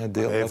niet aan.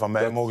 Hè? Van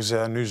mij mogen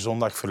ze nu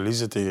zondag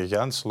verliezen tegen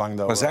Gent, zolang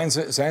dat maar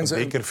we de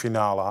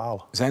bekerfinale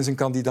halen. Zijn ze een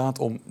kandidaat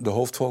om de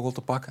hoofdvogel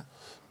te pakken?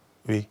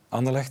 Wie?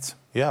 Anderlecht?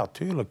 Ja,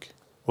 tuurlijk.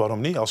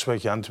 Waarom niet? Als we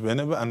Gent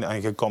winnen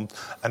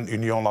en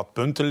Union laat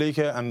punten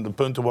liggen en de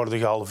punten worden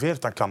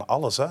gehalveerd, dan kan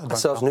alles. Hè?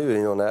 Zelfs nu,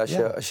 Union.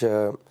 Hè? Als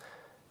je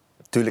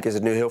tuurlijk is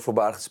het nu heel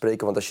voorbarig te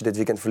spreken, want als je dit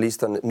weekend verliest,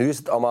 dan nu is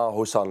het allemaal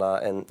Hosanna.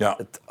 En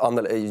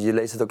je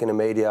leest het ook in de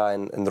media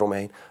en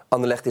eromheen.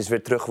 Anderlecht is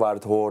weer terug waar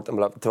het hoort.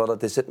 Terwijl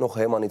dat is het nog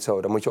helemaal niet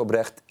zo. Daar moet je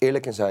oprecht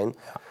eerlijk in zijn.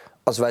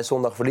 Als wij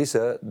zondag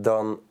verliezen,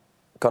 dan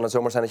kan het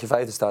zomaar zijn dat je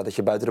vijfde staat. Dat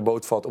je buiten de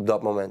boot valt op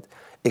dat moment.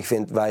 Ik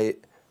vind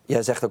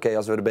jij zegt oké,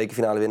 als we de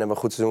bekerfinale winnen, hebben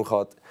we een goed seizoen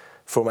gehad.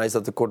 Voor mij is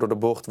dat te kort door de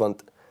bocht,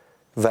 want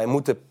wij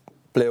moeten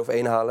play-off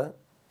 1 halen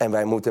en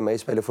wij moeten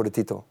meespelen voor de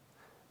titel.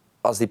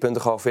 Als die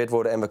punten gehalveerd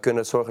worden en we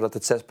kunnen zorgen dat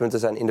het 6 punten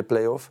zijn in de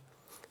play-off.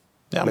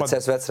 Ja, met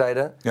 6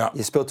 wedstrijden. Ja.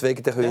 Je speelt 2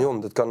 keer tegen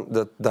Union. Dan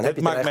heb je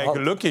het maakt mij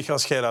gelukkig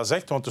als jij dat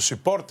zegt, want de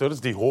supporters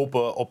die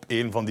hopen op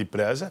 1 van die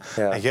prijzen.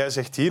 Ja. En jij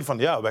zegt hier van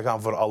wij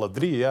gaan voor alle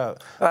 3. Ja,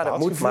 dat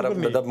moet,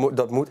 maar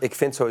dat moet. Ik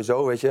vind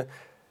sowieso, weet je.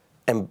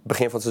 En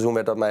begin van het seizoen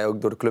werd dat mij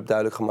ook door de club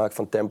duidelijk gemaakt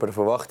van temper de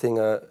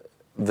verwachtingen.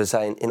 We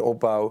zijn in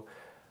opbouw.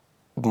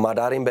 Maar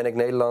daarin ben ik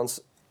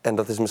Nederlands. En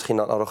dat is misschien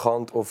dan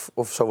arrogant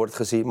of zo wordt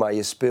het gezien. Maar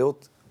je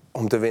speelt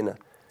om te winnen.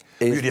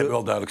 Jullie hebben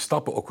wel duidelijk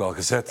stappen ook wel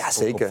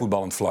gezet op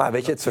voetballend vlak. Maar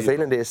weet je, het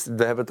vervelende is,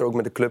 we hebben het er ook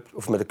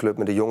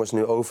met de jongens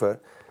nu over.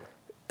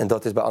 En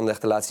dat is bij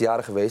Anderlecht de laatste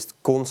jaren geweest.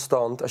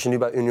 Constant, als je nu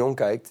bij Union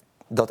kijkt,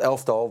 dat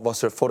elftal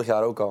was er vorig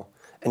jaar ook al.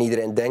 En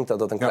iedereen denkt dat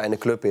dat een kleine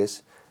club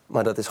is.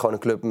 Maar dat is gewoon een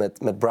club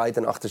met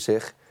Brighton achter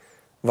zich.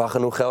 Waar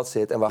genoeg geld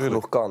zit en waar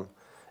genoeg kan.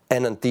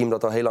 En een team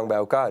dat al heel lang bij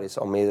elkaar is,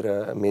 al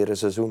meerdere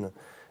seizoenen.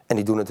 En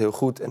die doen het heel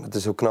goed en dat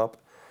is heel knap.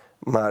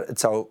 Maar het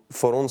zou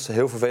voor ons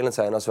heel vervelend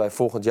zijn als wij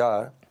volgend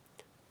jaar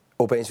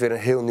opeens weer een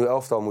heel nieuw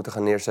elftal moeten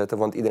gaan neerzetten,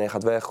 want iedereen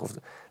gaat weg. Of,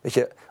 weet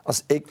je,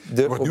 als ik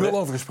er wordt nu al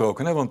over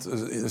gesproken, hè? Want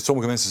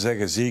sommige mensen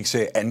zeggen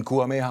Zirkzee en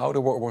Kouamé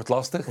houden wordt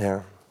lastig.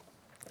 Ja.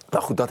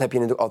 Nou goed, dat heb je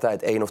natuurlijk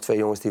altijd 1 of 2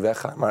 jongens die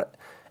weggaan. Maar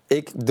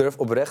ik durf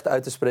oprecht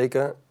uit te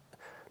spreken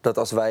dat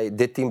als wij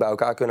dit team bij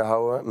elkaar kunnen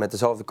houden met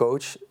dezelfde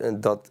coach,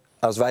 dat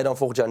als wij dan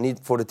volgend jaar niet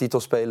voor de titel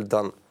spelen,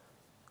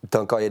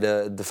 dan kan je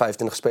de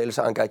 25 spelers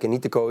aankijken,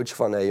 niet de coach,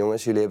 van hey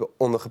jongens, jullie hebben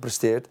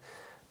ondergepresteerd.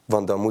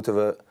 Want dan moeten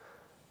we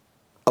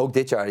ook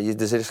dit jaar,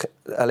 dus er is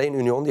alleen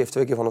Union, die heeft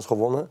 2 keer van ons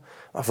gewonnen.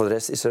 Maar voor de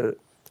rest is er,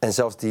 en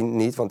zelfs die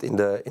niet, want in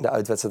de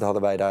uitwedstrijd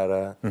hadden wij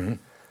daar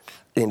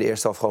in de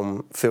eerste helft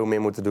gewoon veel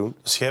meer moeten doen.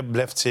 Dus jij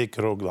blijft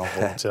zeker ook dan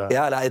volgend jaar?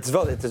 Ja, nou,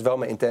 het is wel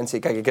mijn intentie.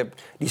 Kijk, ik heb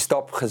die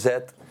stap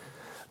gezet,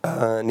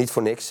 niet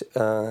voor niks.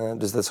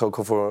 Dus dat is ook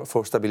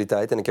voor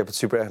stabiliteit. En ik heb het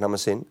super erg naar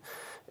mijn zin.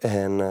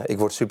 En ik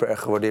word super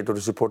erg gewaardeerd door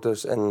de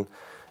supporters en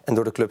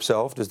door de club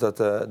zelf. Dus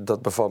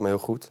dat bevalt me heel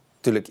goed.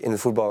 Tuurlijk, in het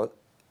voetbal,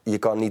 je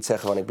kan niet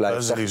zeggen van ik blijf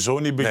zeggen. Dat is zo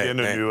niet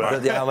beginnen nu.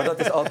 Ja, maar dat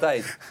is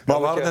altijd. Maar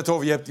we hadden het net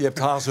over, je hebt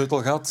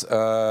Haashuttel gehad.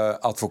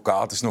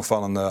 Advocaat is nog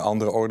van een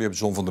andere orde. Je hebt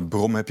John van den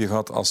Brom heb je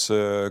gehad als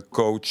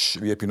coach.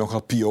 Wie heb je nog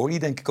gehad? Pioli,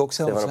 denk ik ook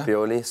zelfs. Stefano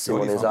Pioli,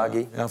 Simon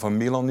Inzaghi. Van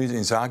Milan nu,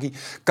 Inzaghi.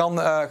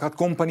 Gaat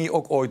Company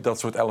ook ooit dat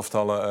soort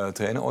elftallen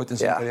trainen? Ooit in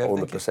zijn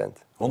carrière?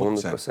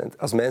 100%.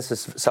 Als mensen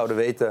zouden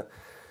weten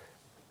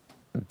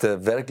de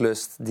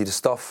werklust die de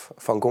staf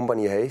van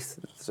Company heeft.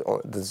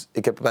 Dus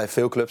ik heb bij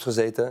veel clubs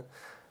gezeten.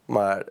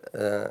 Maar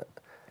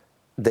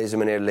deze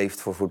meneer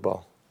leeft voor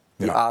voetbal.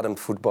 Die ademt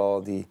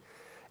voetbal.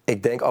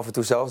 Ik denk af en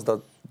toe zelfs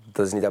dat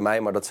is niet aan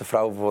mij, maar dat zijn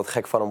vrouw bijvoorbeeld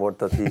gek van hem wordt.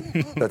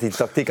 Dat hij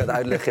tactiek aan het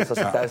uitleggen is als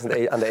hij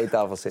thuis aan de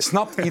eettafel zit.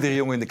 Snapt iedere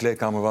jongen in de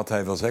kleedkamer wat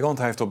hij wil zeggen? Want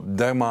hij heeft op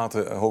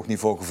dermate hoog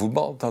niveau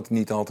gevoetbald dat het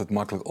niet altijd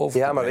makkelijk over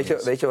te brengen is. Ja,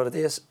 maar weet je wat het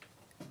is?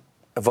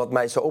 Wat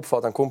mij zo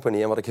opvalt aan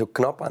Company en wat ik heel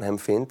knap aan hem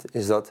vind,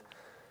 is dat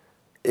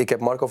ik heb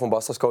Marco van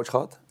Basten als coach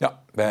gehad.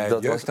 Ja, bij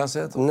Jeugd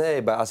AZ?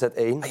 Nee, bij AZ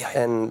 1.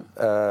 En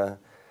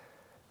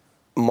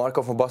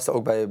Marco van Basten,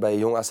 ook bij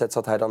Jong AZ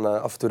zat hij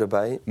dan af en toe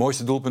erbij.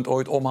 Mooiste doelpunt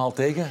ooit omhaal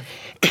tegen?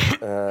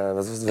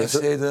 Wat was het?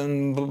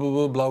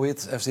 FC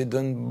Blauw-Wit, FC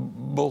Den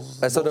Bosch.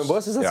 FC Den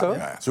Bosch, is dat zo?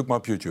 Ja, zoek maar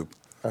op YouTube.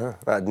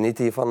 Nou, niet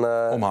die van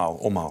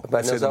Omhaal.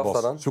 Bij FC Den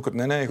Bosch dan? Zoek het,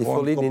 nee, die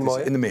gewoon niet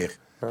mooi. In de Meer.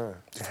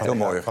 Heel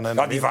mooier.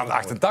 Die van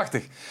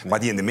 88. Maar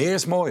die in de Meer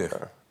is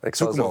mooier. Ik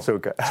zal hem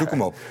opzoeken. Zoek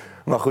hem op.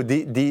 Maar goed,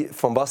 die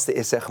Van Basten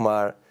is zeg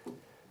maar,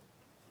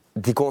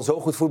 die kon zo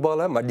goed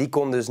voetballen, maar die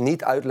kon dus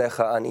niet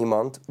uitleggen aan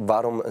iemand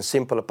waarom een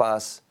simpele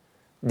paas.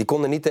 Die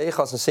kon er niet tegen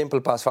als een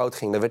simpele paas fout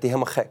ging. Dan werd hij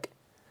helemaal gek.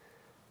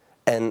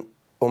 En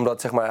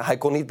omdat zeg maar, hij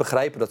kon niet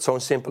begrijpen dat zo'n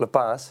simpele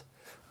paas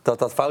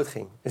dat fout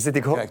ging. Is dit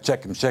die goal? Kijk,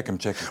 check hem.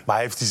 Maar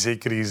heeft hij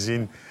zeker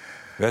gezien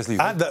Wesley,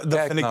 dat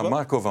kijk vind ik naar wel.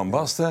 Marco van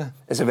Basten.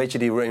 Is een beetje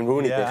die Wayne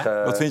Rooney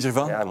tegen... Wat vind je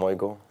ervan? Ja, een mooie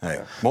goal. Nee.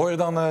 Ja. Mooier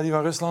dan die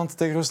van Rusland,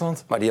 tegen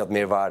Rusland? Maar die had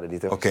meer waarde. Die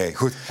toch? Oké,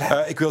 goed.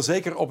 Ik wil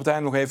zeker op het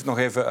einde nog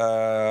even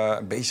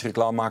een beetje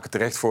reclame maken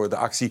terecht voor de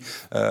actie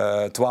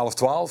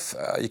 1212.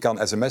 Je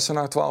kan sms'en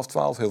naar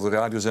 1212. Heel veel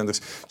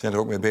radiozenders zijn er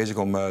ook mee bezig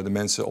om de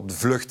mensen op de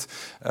vlucht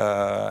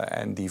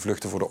en die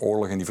vluchten voor de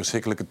oorlog en die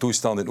verschrikkelijke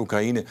toestand in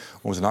Oekraïne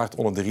om zijn hart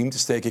onder de riem te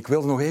steken. Ik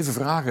wilde nog even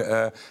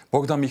vragen,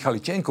 Bogdan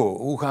Michalichenko,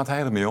 hoe gaat hij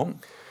ermee om?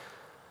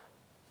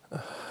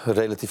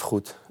 Relatief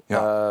goed.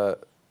 Ja.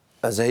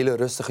 Hij is een hele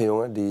rustige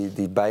jongen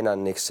die bijna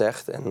niks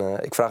zegt.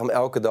 En ik vraag hem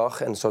elke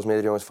dag, en zoals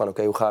meerdere jongens, van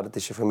oké, hoe gaat het?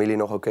 Is je familie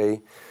nog oké?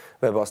 We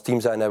hebben als team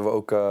hebben we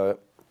ook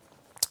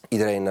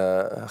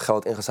iedereen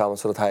geld ingezameld,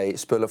 zodat hij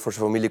spullen voor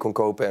zijn familie kon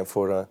kopen en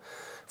voor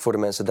de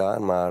mensen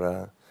daar.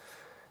 Maar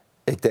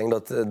ik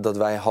denk dat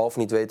wij half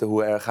niet weten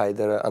hoe erg hij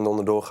er aan de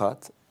onderdoor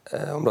gaat.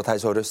 Omdat hij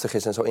zo rustig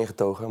is en zo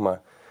ingetogen.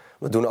 Maar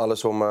we doen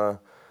alles om hem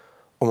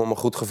een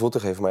goed gevoel te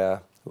geven. Maar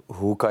ja,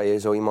 hoe kan je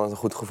zo iemand een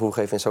goed gevoel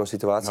geven in zo'n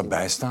situatie? Nou,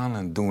 bijstaan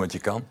en doen wat je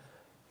kan.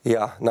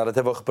 Ja, nou dat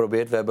hebben we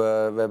geprobeerd. We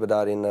hebben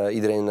daarin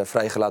iedereen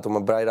vrijgelaten om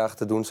een bijdrage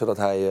te doen, zodat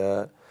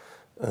hij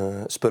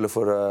spullen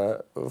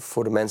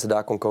voor de mensen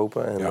daar kon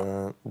kopen. En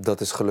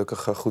dat is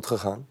gelukkig goed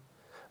gegaan.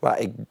 Maar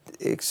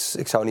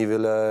ik zou niet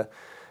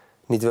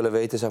willen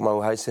weten, zeg maar,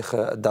 hoe hij zich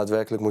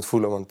daadwerkelijk moet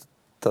voelen, want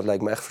dat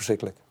lijkt me echt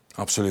verschrikkelijk.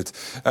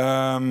 Absoluut.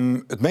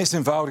 Het meest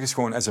eenvoudige is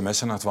gewoon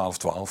sms'en naar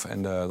 1212.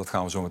 En dat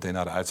gaan we zo meteen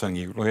na de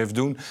uitzending hier nog even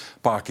doen. Een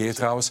paar keer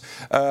trouwens.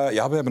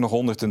 We hebben nog 122.000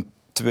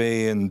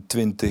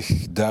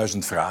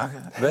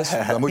 vragen. Wes,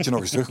 daar moet je nog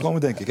eens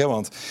terugkomen, denk ik. Hè?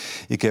 Want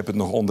ik heb het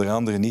nog onder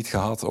andere niet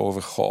gehad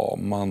over...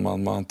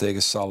 man,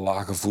 tegen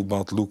Salah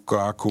gevoetbald,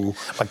 Lukaku.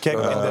 Maar kijk,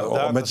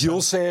 inderdaad... Met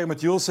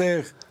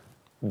Julseer.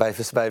 Bij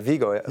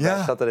Vigo, ja.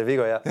 Bij Celta de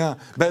Vigo, ja. Ja.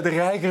 Bij de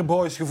Rijker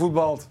Boys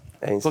gevoetbald.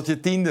 Eens. Tot je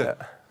 10e. Ja.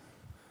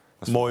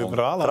 Mooie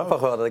verhalen. Grappig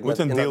wel dat ik met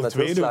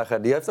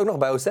Hulslager... Die heeft ook nog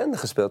bij Oostende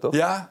gespeeld, toch?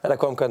 Ja. En daar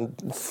kwam ik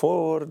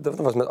dat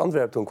was met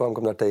Antwerpen, toen kwam ik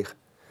hem daar tegen.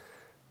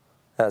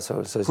 Ja,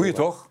 zo Goeie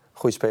toch?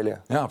 Goeie speler,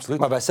 ja. Ja, absoluut.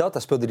 Maar bij Celta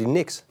speelde hij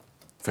niks.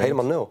 Vreemd.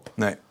 Helemaal nul.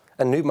 Nee.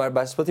 En nu,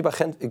 maar speelt hij bij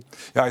Gent?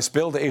 Ja, hij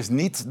speelde eerst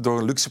niet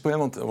door luxe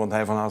probleem, want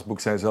hij van Haasbroek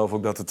zei zelf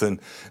ook dat het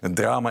een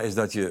drama is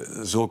dat je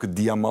zulke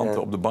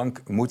diamanten op de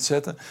bank moet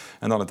zetten.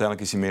 En dan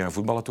uiteindelijk is hij meer een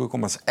voetballer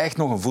toegekomen. Maar het is echt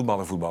nog een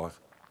voetballer.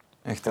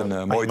 Echt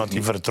een mooie iemand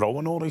die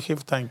vertrouwen nodig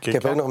heeft, denk ik. Ik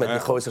heb ook nog met die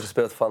gozer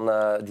gespeeld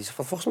die zat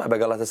volgens mij bij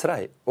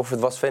Galatasaray. Of het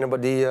was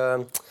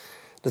Fenerbahce,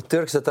 de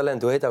Turkse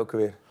talent, hoe heet hij ook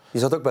weer?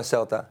 Die zat ook bij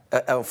Celta.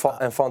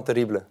 Enfant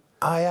terrible.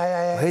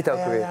 Ja. Hoe heet hij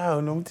ook weer? Ja,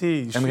 hoe noemt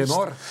hij?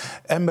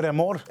 Emre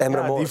Mor.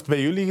 Die heeft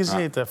bij jullie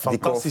gezeten.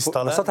 Fantastisch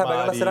talent. Zat hij bij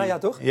Galatasaray, ja,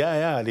 toch?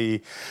 Ja.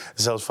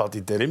 Zelfs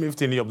Fatih Terim heeft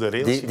hij niet op de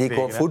rails gekregen. Die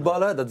kon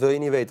voetballen, dat wil je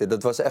niet weten.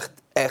 Dat was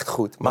echt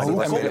goed. Maar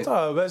hoe komt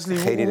dat, Wesley?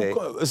 Geen idee.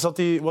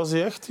 Was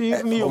hij echt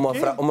hier niet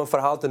oké? Om een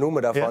verhaal te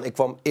noemen daarvan. Ja. Ik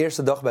kwam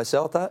eerste dag bij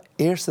Celta.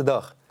 Eerste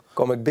dag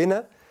kwam ik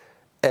binnen.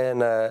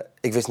 En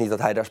ik wist niet dat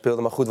hij daar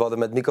speelde. Maar goed, we hadden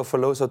met Nico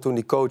Veloso, toen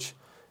die coach,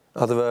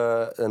 hadden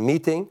we een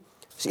meeting.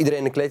 Dus iedereen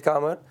in de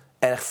kleedkamer.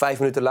 En 5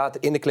 minuten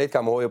later in de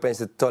kleedkamer hoor je opeens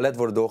het toilet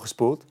worden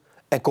doorgespoeld.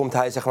 En komt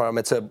hij, zeg maar,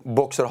 met zijn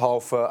boxer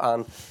half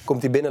aan,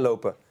 komt hij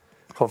binnenlopen.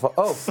 Gewoon van,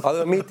 hadden we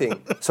een meeting.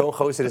 Zo'n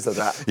gozer is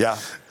dat. Ja.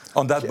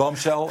 On that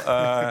bombshell,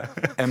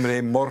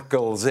 Emre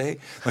Morkelzee.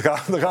 Daar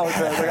gaan we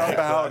het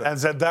bij houden. En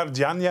zet daar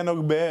Gianni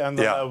nog bij. En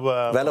dan hebben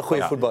we... Wel een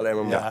goede voetballer,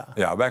 Emre Mor.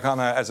 Ja, wij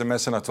gaan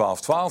sms'en naar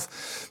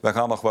 1212. Wij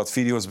gaan nog wat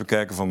video's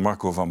bekijken van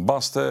Marco van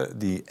Basten,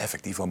 die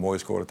effectief wel mooi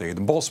scoorde tegen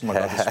Den Bosch,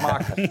 maar dat is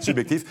smaak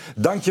subjectief.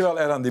 Dankjewel,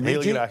 Erhan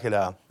Dimitri. Heel graag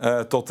gedaan.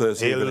 Tot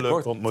zeer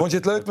binnenkort. Vond je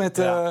het leuk met...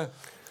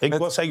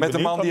 met de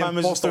man die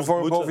een poster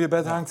voor boven je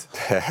bed hangt?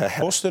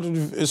 Poster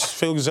is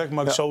veel gezegd,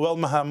 maar ik zou wel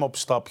met hem op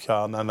stap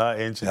gaan. En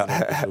eentje. Ja.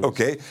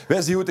 Oké.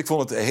 Wesley Hoed, ik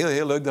vond het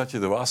heel leuk dat je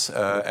er was.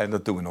 En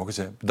dat doen we nog eens.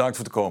 Bedankt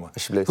voor het komen.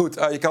 Alsjeblieft.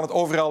 Goed, je kan het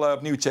overal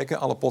opnieuw checken.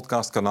 Alle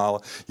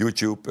podcastkanalen,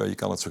 YouTube. Je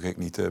kan het zo gek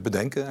niet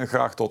bedenken. En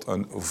graag tot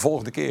een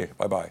volgende keer.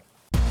 Bye bye.